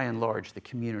 But by and large, the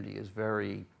community is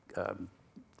very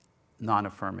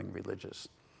non-affirming religious.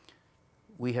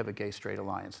 we have a gay-straight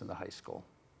alliance in the high school.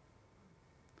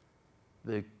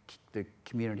 The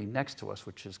community next to us,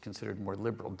 which is considered more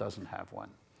liberal, doesn't have one.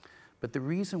 But the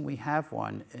reason we have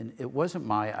one, and it wasn't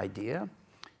my idea,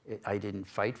 I didn't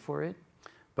fight for it,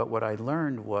 but what I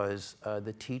learned was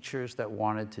the teachers that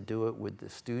wanted to do it with the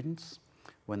students,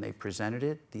 when they presented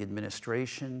it, the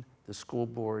administration, the school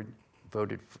board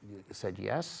said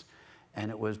yes, and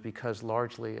it was because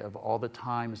largely of all the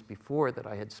times before that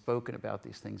I had spoken about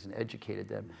these things and educated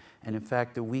them. And in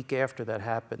fact, the week after that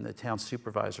happened, the town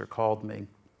supervisor called me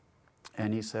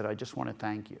and he said, I just want to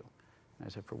thank you. And I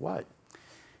said, for what?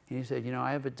 And he said, you know,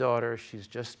 I have a daughter, she's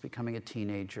just becoming a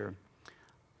teenager.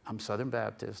 I'm Southern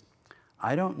Baptist.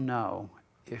 I don't know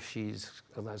if she's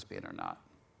a lesbian or not,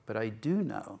 but I do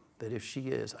know that if she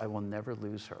is, I will never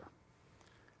lose her.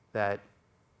 That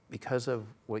because of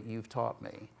what you've taught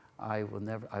me, I will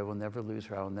never lose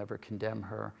her, I will never condemn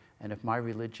her, and if my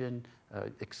religion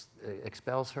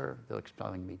expels her, they're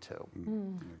expelling me too.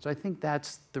 Mm. So I think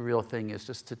that's the real thing, is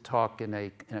just to talk in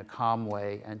a calm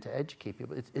way and to educate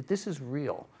people. This is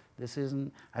real. This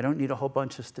isn't, I don't need a whole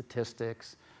bunch of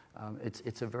statistics.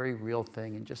 It's a very real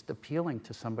thing, and just appealing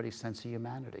to somebody's sense of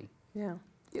humanity. Yeah,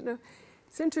 you know,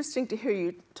 it's interesting to hear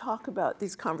you talk about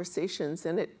these conversations,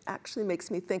 and it actually makes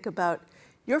me think about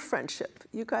your friendship.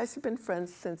 You guys have been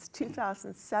friends since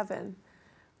 2007,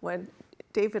 when,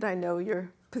 David, I know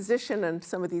your position on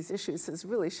some of these issues has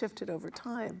really shifted over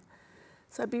time.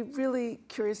 So I'd be really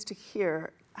curious to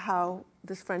hear how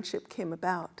this friendship came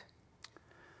about.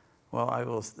 Well, I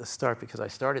will start because I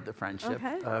started the friendship.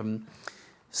 Okay.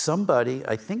 Somebody,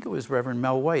 I think it was Reverend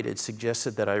Mel White, had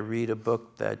suggested that I read a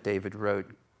book that David wrote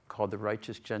called The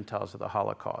Righteous Gentiles of the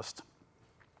Holocaust.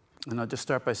 And I'll just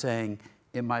start by saying,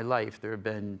 in my life, there have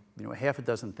been half a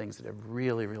dozen things that have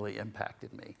really, really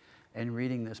impacted me. And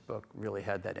reading this book really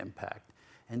had that impact.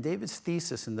 And David's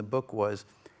thesis in the book was,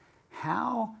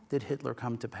 how did Hitler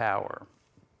come to power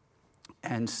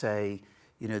and say,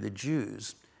 the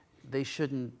Jews, they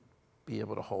shouldn't be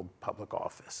able to hold public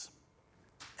office?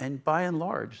 And by and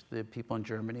large, the people in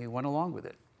Germany went along with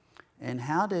it. And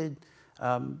how did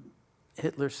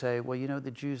Hitler say, well,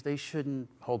 the Jews, they shouldn't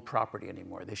hold property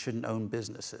anymore. They shouldn't own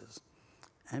businesses.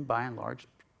 And by and large,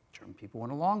 German people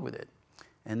went along with it.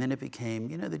 And then it became,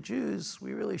 the Jews,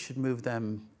 we really should move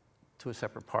them to a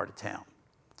separate part of town.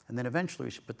 And then eventually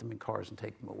we should put them in cars and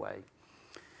take them away.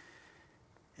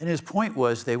 And his point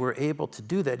was they were able to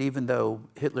do that, even though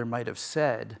Hitler might have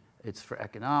said it's for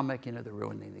economic, they're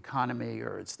ruining the economy,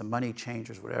 or it's the money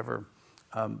changers, whatever.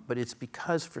 But it's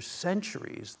because for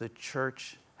centuries the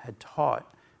church had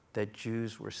taught that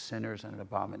Jews were sinners and an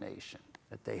abomination,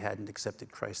 that they hadn't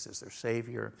accepted Christ as their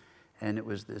Savior, and it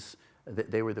was this,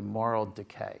 that they were the moral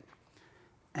decay.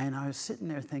 And I was sitting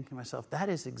there thinking to myself, that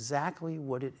is exactly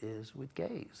what it is with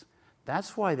gays.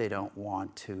 That's why they don't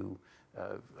want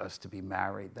us to be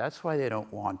married. That's why they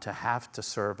don't want to have to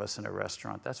serve us in a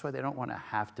restaurant. That's why they don't want to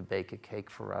have to bake a cake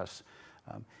for us.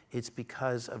 It's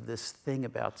because of this thing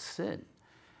about sin.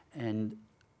 And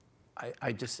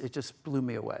it just blew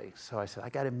me away. So I said, I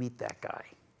got to meet that guy.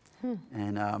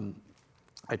 And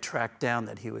I tracked down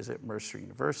that he was at Mercer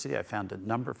University. I found a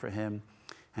number for him.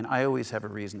 And I always have a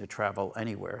reason to travel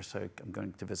anywhere. So I'm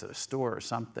going to visit a store or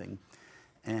something.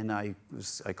 And I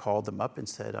called him up and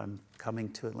said, I'm coming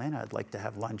to Atlanta. I'd like to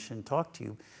have lunch and talk to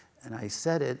you. And I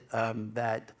said it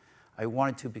that I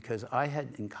wanted to because I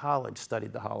had in college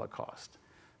studied the Holocaust.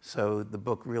 So the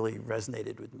book really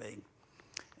resonated with me.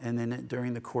 And then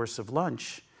during the course of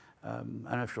lunch, I don't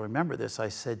know if you remember this, I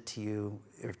said to you,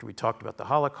 after we talked about the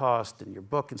Holocaust and your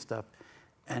book and stuff,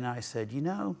 and I said,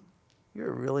 you're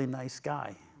a really nice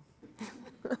guy.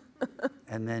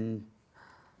 And then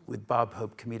with Bob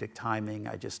Hope comedic timing,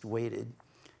 I just waited.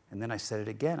 And then I said it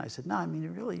again. I said, no,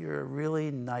 really, you're a really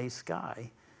nice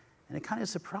guy. And it kind of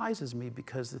surprises me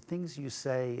because the things you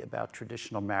say about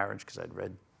traditional marriage, because I'd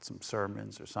read some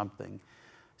sermons or something,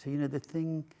 so the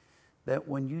thing that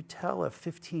when you tell a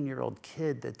 15-year-old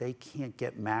kid that they can't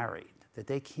get married, that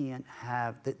they can't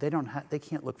have, they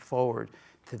can't look forward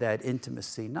to that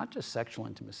intimacy, not just sexual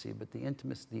intimacy, but the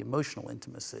intimacy, the emotional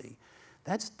intimacy,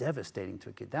 that's devastating to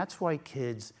a kid. That's why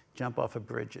kids jump off of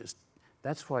bridges.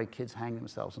 That's why kids hang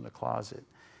themselves in a closet.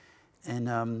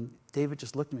 And David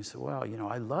just looked at me and said, well,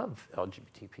 I love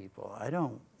LGBT people. I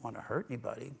don't want to hurt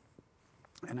anybody.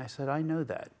 And I said, I know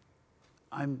that.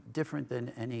 I'm different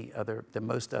than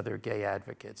most other gay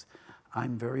advocates.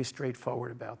 I'm very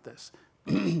straightforward about this.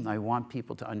 I want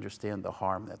people to understand the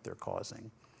harm that they're causing.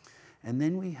 And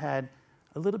then we had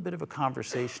a little bit of a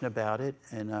conversation about it.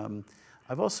 And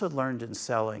I've also learned in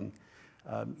selling,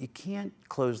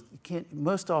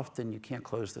 most often you can't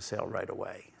close the sale right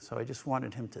away. So I just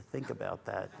wanted him to think about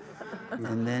that.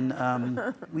 And then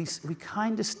we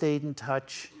kind of stayed in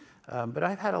touch, but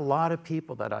I've had a lot of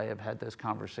people that I have had those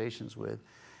conversations with.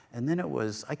 And then it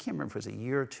was, I can't remember if it was a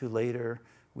year or two later,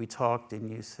 we talked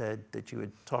and you said that you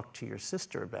had talked to your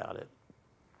sister about it.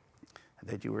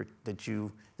 That you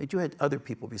had other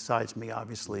people besides me,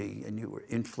 obviously, and you were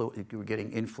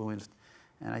getting influenced.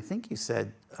 And I think you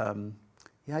said,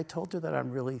 yeah, I told her that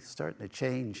I'm really starting to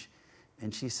change.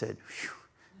 And she said,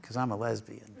 because I'm a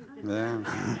lesbian. Yeah.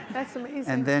 That's amazing.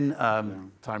 And then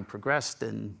time progressed,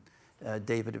 and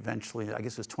David eventually, I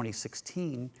guess it was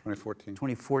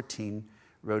 2014,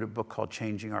 wrote a book called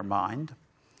Changing Our Mind.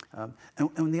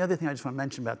 And the other thing I just want to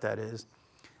mention about that is,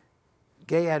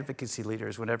 gay advocacy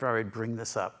leaders, whenever I would bring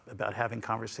this up about having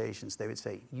conversations, they would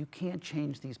say, you can't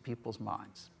change these people's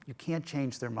minds. You can't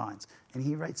change their minds. And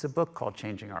he writes a book called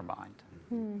Changing Our Mind.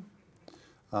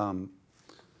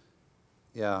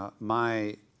 Yeah,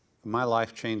 my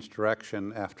life changed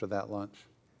direction after that lunch.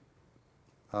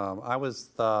 I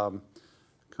was the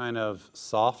kind of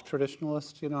soft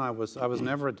traditionalist, you know. I was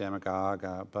never a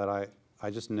demagogue, but I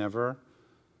just never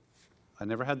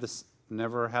had the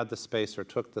space or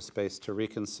took the space to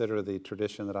reconsider the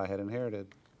tradition that I had inherited.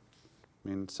 I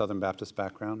mean, Southern Baptist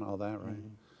background, all that, right?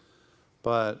 Mm-hmm.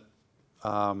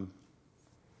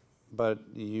 But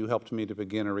you helped me to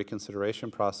begin a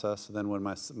reconsideration process. And then when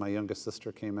my youngest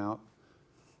sister came out,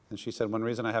 and she said, one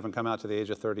reason I haven't come out to the age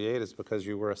of 38 is because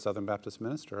you were a Southern Baptist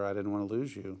minister. I didn't want to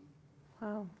lose you.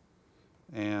 Wow.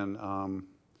 And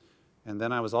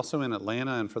then I was also in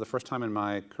Atlanta, and for the first time in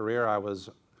my career, I was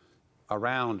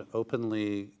around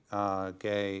openly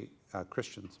gay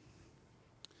Christians.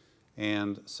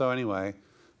 And so anyway,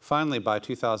 finally by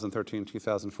 2013,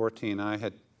 2014, I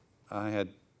had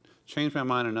changed my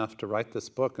mind enough to write this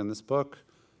book, and this book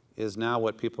is now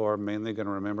what people are mainly going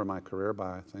to remember my career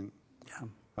by, I think. Yeah.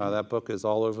 That book is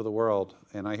all over the world,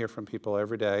 and I hear from people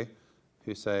every day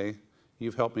who say,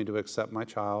 you've helped me to accept my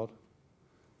child,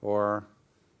 or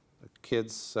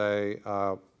kids say,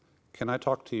 can I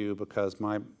talk to you because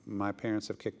my parents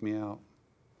have kicked me out?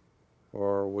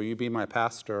 Or will you be my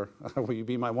pastor? Will you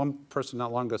be my, one person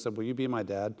not long ago said, will you be my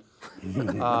dad? You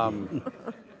know,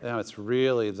 it's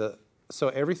really so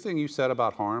everything you said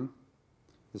about harm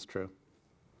is true.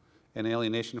 And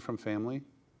alienation from family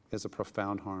is a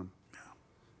profound harm.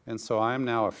 And so I am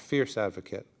now a fierce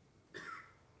advocate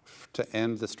to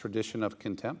end this tradition of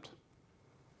contempt,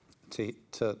 to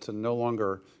no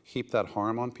longer heap that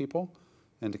harm on people,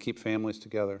 and to keep families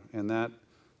together. And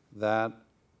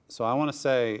so I want to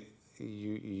say,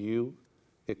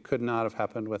 it could not have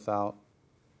happened without,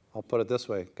 I'll put it this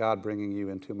way, God bringing you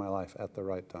into my life at the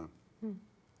right time.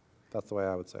 That's the way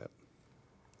I would say it.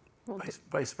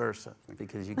 Vice versa,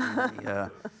 because you give me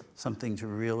something to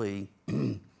really,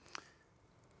 you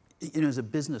know, as a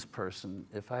business person,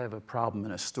 if I have a problem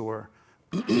in a store,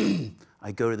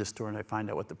 I go to the store and I find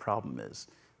out what the problem is.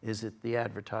 Is it the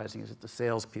advertising? Is it the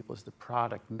salespeople? Is it the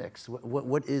product mix?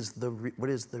 What is the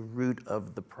root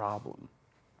of the problem?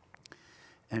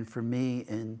 And for me,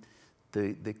 in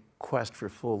the quest for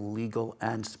full legal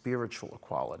and spiritual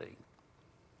equality,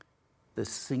 the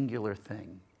singular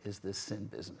thing is this sin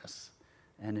business.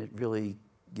 And it really,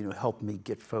 you know, helped me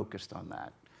get focused on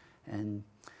that. And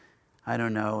I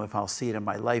don't know if I'll see it in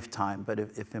my lifetime, but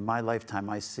if in my lifetime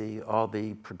I see all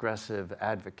the progressive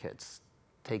advocates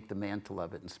take the mantle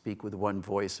of it and speak with one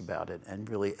voice about it and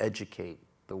really educate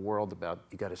the world about,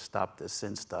 you got to stop this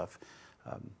sin stuff,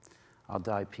 I'll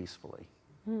die peacefully.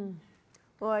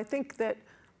 Well, I think that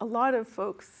a lot of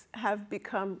folks have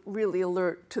become really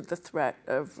alert to the threat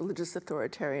of religious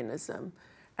authoritarianism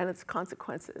and its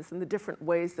consequences and the different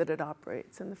ways that it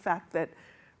operates, and the fact that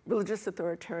religious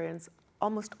authoritarians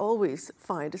almost always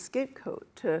find a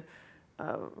scapegoat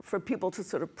for people to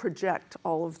sort of project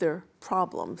all of their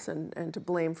problems and to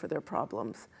blame for their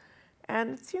problems.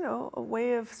 And it's, you know, a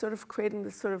way of sort of creating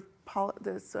this sort of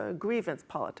grievance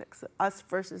politics, us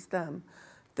versus them,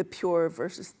 the pure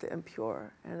versus the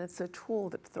impure. And it's a tool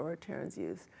that authoritarians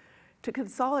use to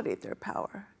consolidate their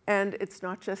power. And it's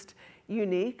not just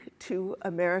unique to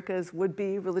America's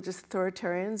would-be religious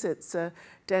authoritarians, it's a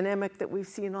dynamic that we've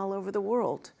seen all over the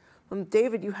world.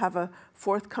 David, you have a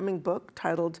forthcoming book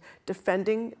titled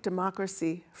Defending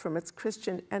Democracy from Its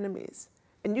Christian Enemies.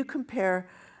 And you compare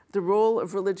the role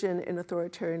of religion in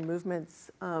authoritarian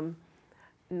movements,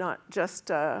 not just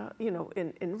you know,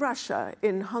 in Russia,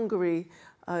 in Hungary.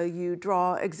 You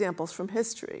draw examples from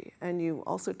history, and you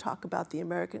also talk about the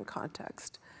American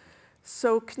context.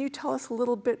 So can you tell us a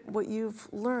little bit what you've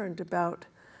learned about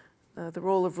the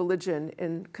role of religion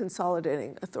in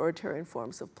consolidating authoritarian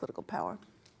forms of political power?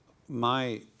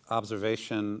 My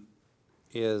observation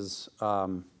is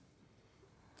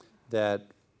that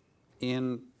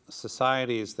in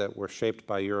societies that were shaped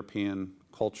by European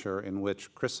culture, in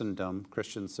which Christendom,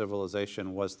 Christian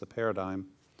civilization, was the paradigm,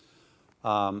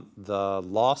 the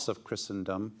loss of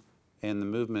Christendom and the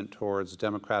movement towards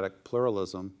democratic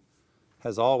pluralism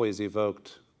has always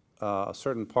evoked a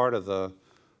certain part of the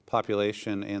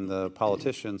population and the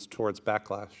politicians towards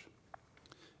backlash.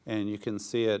 And you can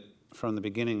see it from the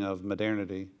beginning of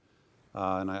modernity.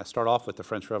 And I start off with the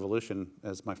French Revolution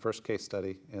as my first case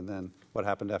study, and then what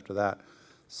happened after that.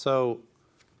 So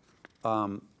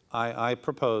I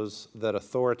propose that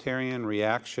authoritarian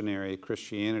reactionary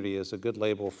Christianity is a good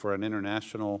label for an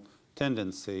international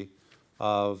tendency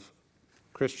of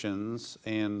Christians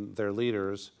and their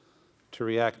leaders to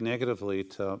react negatively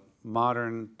to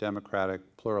modern democratic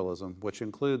pluralism, which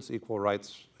includes equal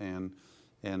rights and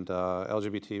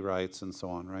LGBT rights and so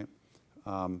on, right?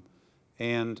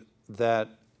 And that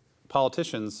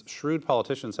politicians, shrewd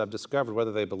politicians, have discovered,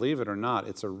 whether they believe it or not,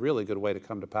 it's a really good way to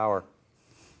come to power.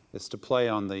 It's to play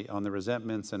on the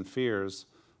resentments and fears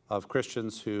of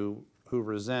Christians who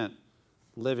resent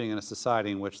living in a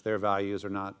society in which their values are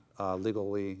not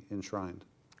legally enshrined.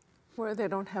 Where they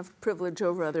don't have privilege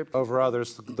over other people. Over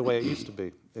others, the way it used to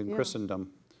be in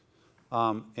Christendom.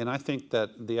 And I think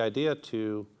that the idea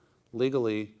to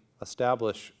legally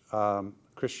establish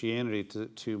Christianity,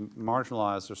 to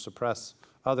marginalize or suppress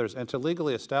others, and to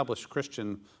legally establish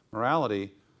Christian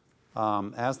morality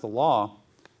as the law,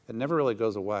 it never really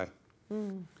goes away.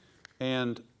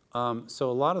 And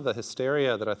so a lot of the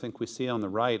hysteria that I think we see on the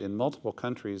right in multiple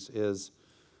countries is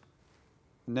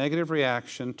negative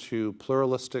reaction to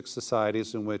pluralistic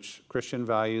societies in which Christian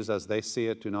values, as they see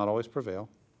it, do not always prevail,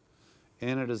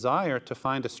 and a desire to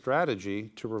find a strategy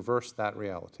to reverse that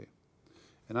reality.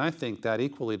 And I think that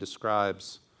equally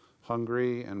describes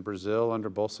Hungary and Brazil under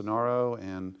Bolsonaro,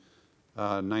 and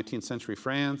 19th century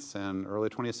France and early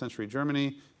 20th century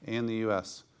Germany and the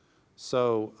US.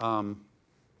 So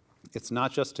it's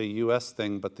not just a US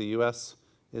thing, but the US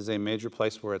is a major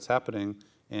place where it's happening,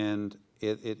 and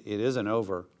it isn't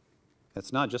over.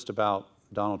 It's not just about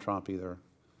Donald Trump either.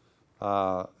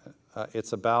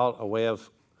 It's about a way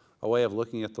of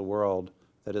looking at the world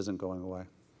that isn't going away.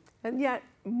 And yet,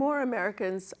 more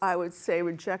Americans, I would say,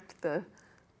 reject the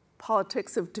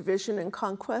politics of division and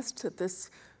conquest that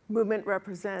this movement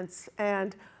represents,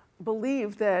 and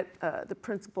believe that the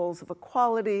principles of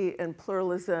equality and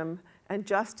pluralism and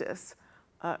justice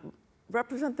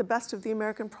represent the best of the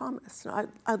American promise. And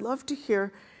I'd love to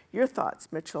hear your thoughts,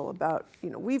 Mitchell, about,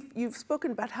 you've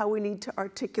spoken about how we need to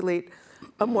articulate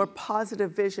a more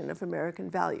positive vision of American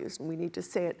values, and we need to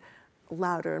say it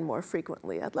louder and more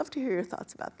frequently. I'd love to hear your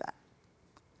thoughts about that.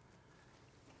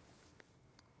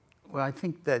 Well, I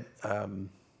think that, the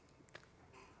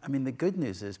good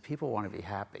news is people want to be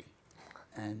happy.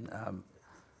 And,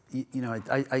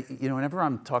 whenever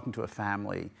I'm talking to a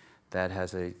family that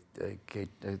has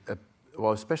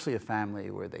well, especially a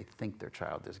family where they think their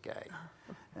child is gay,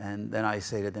 and then I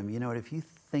say to them, if you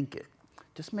think it,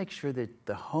 just make sure that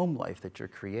the home life that you're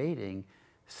creating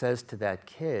says to that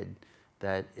kid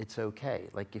that it's okay.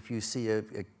 Like if you see a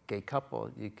gay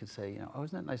couple, you could say, oh,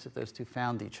 isn't it nice if those two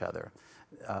found each other?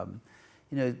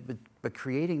 But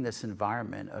creating this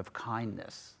environment of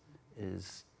kindness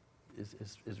is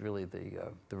really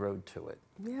the road to it.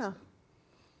 Yeah.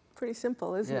 Pretty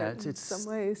simple, isn't it, in some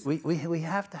ways? We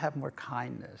have to have more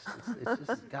kindness. It's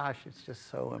just, gosh, it's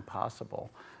just so impossible.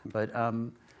 But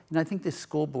I think this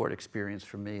school board experience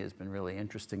for me has been really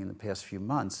interesting in the past few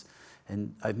months.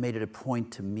 And I've made it a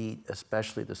point to meet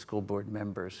especially the school board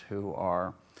members who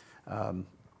are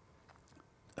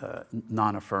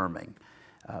non-affirming,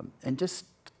 and just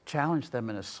challenge them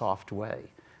in a soft way.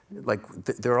 Like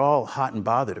they're all hot and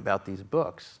bothered about these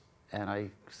books. And I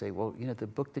say, well, the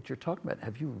book that you're talking about,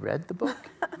 have you read the book?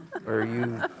 Or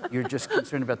you're just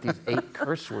concerned about these 8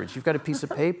 curse words? You've got a piece of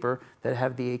paper that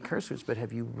have the 8 curse words, but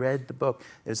have you read the book?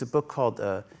 There's a book called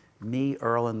Me,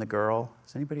 Earl, and the Girl.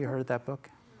 Has anybody heard of that book?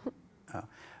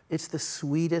 It's the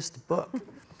sweetest book,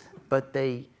 but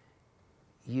they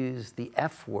use the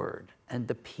F word and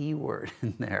the P word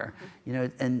in there,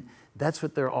 and that's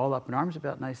what they're all up in arms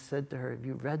about. And I said to her, have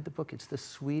you read the book? It's the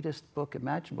sweetest book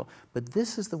imaginable. But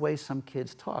this is the way some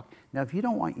kids talk. Now, if you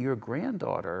don't want your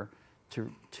granddaughter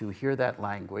to hear that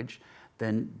language,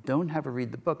 then don't have her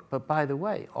read the book. But by the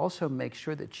way, also make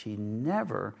sure that she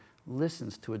never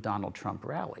listens to a Donald Trump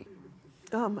rally.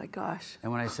 Oh my gosh.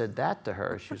 And when I said that to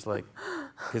her, she was like,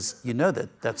 because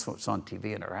that's what's on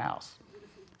TV in her house.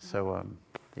 So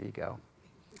there you go.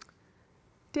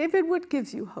 David, what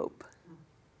gives you hope?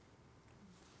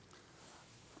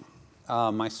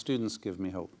 My students give me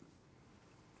hope.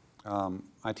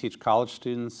 I teach college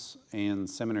students and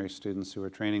seminary students who are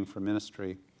training for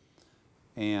ministry,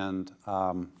 and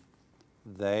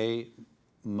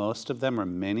most of them, or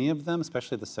many of them,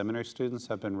 especially the seminary students,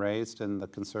 have been raised in the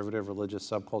conservative religious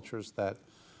subcultures that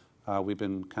we've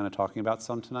been kind of talking about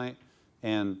some tonight,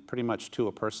 and pretty much to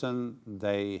a person,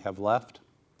 they have left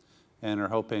and are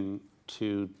hoping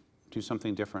to do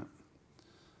something different.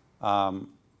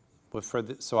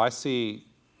 So I see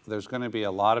there's going to be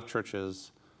a lot of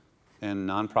churches and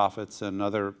nonprofits and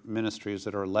other ministries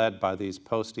that are led by these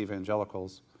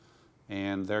post-evangelicals,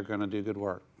 and they're going to do good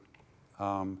work.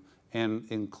 And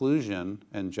inclusion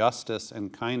and justice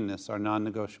and kindness are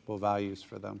non-negotiable values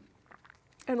for them.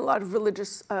 And a lot of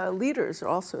religious leaders are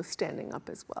also standing up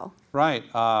as well. Right.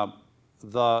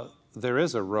 There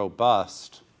is a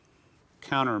robust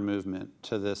counter-movement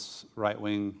to this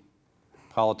right-wing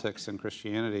politics and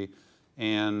Christianity,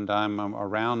 and I'm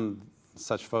around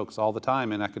such folks all the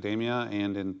time in academia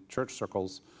and in church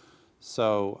circles.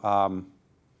 So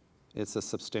it's a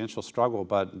substantial struggle,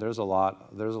 but there's a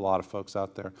lot of folks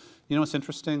out there. You know what's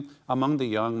interesting? Among the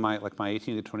young, my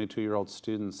 18 to 22-year-old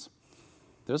students,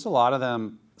 there's a lot of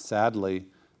them, sadly,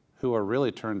 who are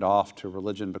really turned off to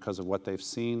religion because of what they've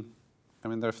seen. I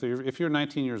mean, if you're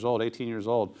 19 years old, 18 years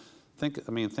old,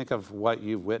 think of what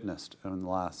you've witnessed in the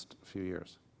last few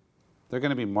years. They're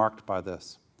going to be marked by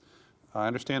this. I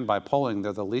understand by polling,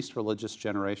 they're the least religious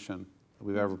generation that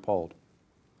we've ever polled.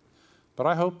 But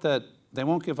I hope that they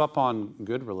won't give up on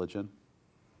good religion,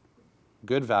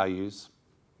 good values,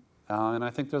 and I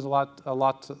think there's a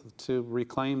lot to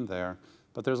reclaim there.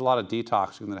 But there's a lot of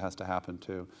detoxing that has to happen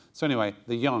too. So anyway,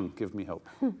 the young give me hope.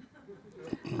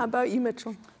 How about you,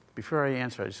 Mitchell? Before I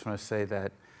answer, I just want to say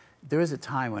that there was a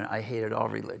time when I hated all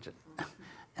religion,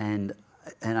 and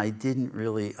I didn't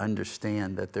really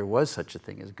understand that there was such a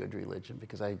thing as good religion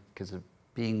because of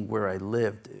being where I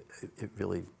lived, it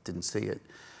really didn't see it.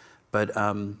 But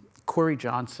Corey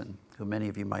Johnson, who many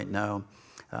of you might know,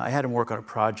 I had him work on a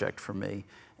project for me,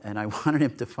 and I wanted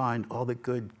him to find all the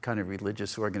good kind of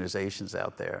religious organizations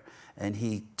out there. And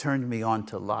he turned me on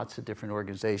to lots of different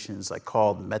organizations I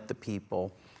called, met the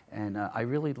people, and I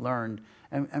really learned,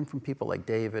 and from people like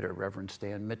David or Reverend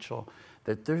Stan Mitchell,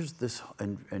 that there's this,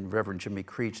 and Reverend Jimmy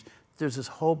Creech, there's this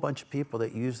whole bunch of people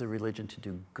that use the religion to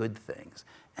do good things.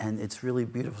 And it's really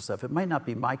beautiful stuff. It might not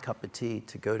be my cup of tea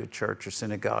to go to church or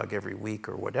synagogue every week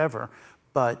or whatever,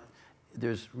 but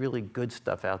there's really good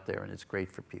stuff out there and it's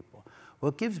great for people.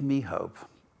 What gives me hope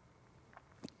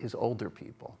is older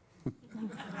people.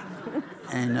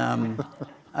 And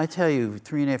I tell you,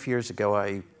 3.5 years ago,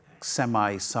 I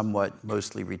somewhat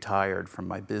mostly retired from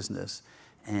my business.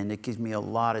 And it gives me a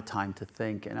lot of time to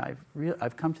think. And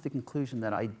I've come to the conclusion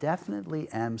that I definitely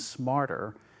am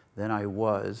smarter than I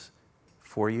was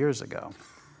 4 years ago.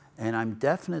 And I'm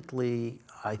definitely,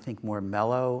 I think, more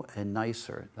mellow and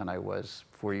nicer than I was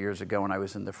 4 years ago when I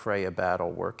was in the fray of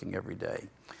battle working every day.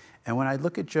 And when I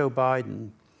look at Joe Biden,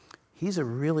 he's a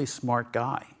really smart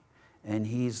guy. And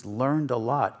he's learned a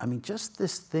lot. I mean, just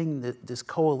this thing, this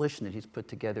coalition that he's put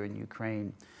together in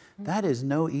Ukraine, that is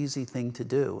no easy thing to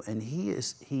do, and he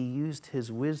used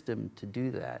his wisdom to do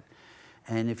that.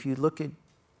 And if you look at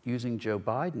using Joe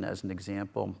Biden as an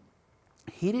example,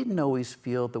 he didn't always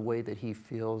feel the way that he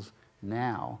feels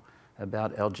now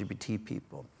about LGBT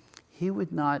people. He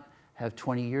would not have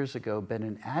 20 years ago been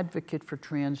an advocate for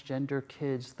transgender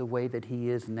kids the way that he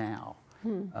is now.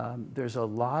 There's a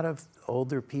lot of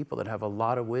older people that have a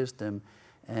lot of wisdom,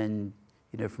 and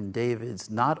from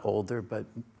David's not older, but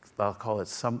I'll call it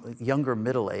some younger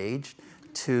middle-aged,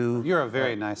 to... You're a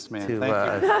very nice man,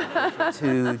 thank you.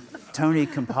 To Tony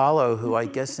Campolo, who I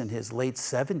guess in his late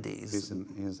 70s... He's in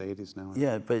his 80s now.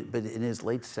 Yeah, but in his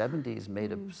late 70s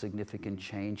made a significant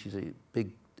change. He's a big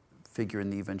figure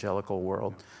in the evangelical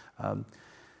world.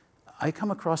 I come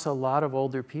across a lot of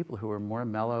older people who are more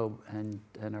mellow and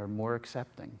are more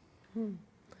accepting.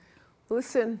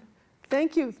 Listen,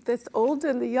 thank you. That's old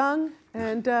and the young,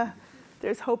 and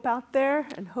there's hope out there,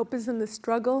 and hope is in the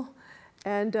struggle,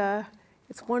 and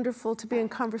it's wonderful to be in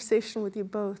conversation with you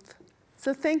both.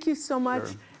 So thank you so much,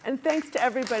 and thanks to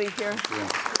everybody here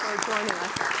for joining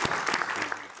us.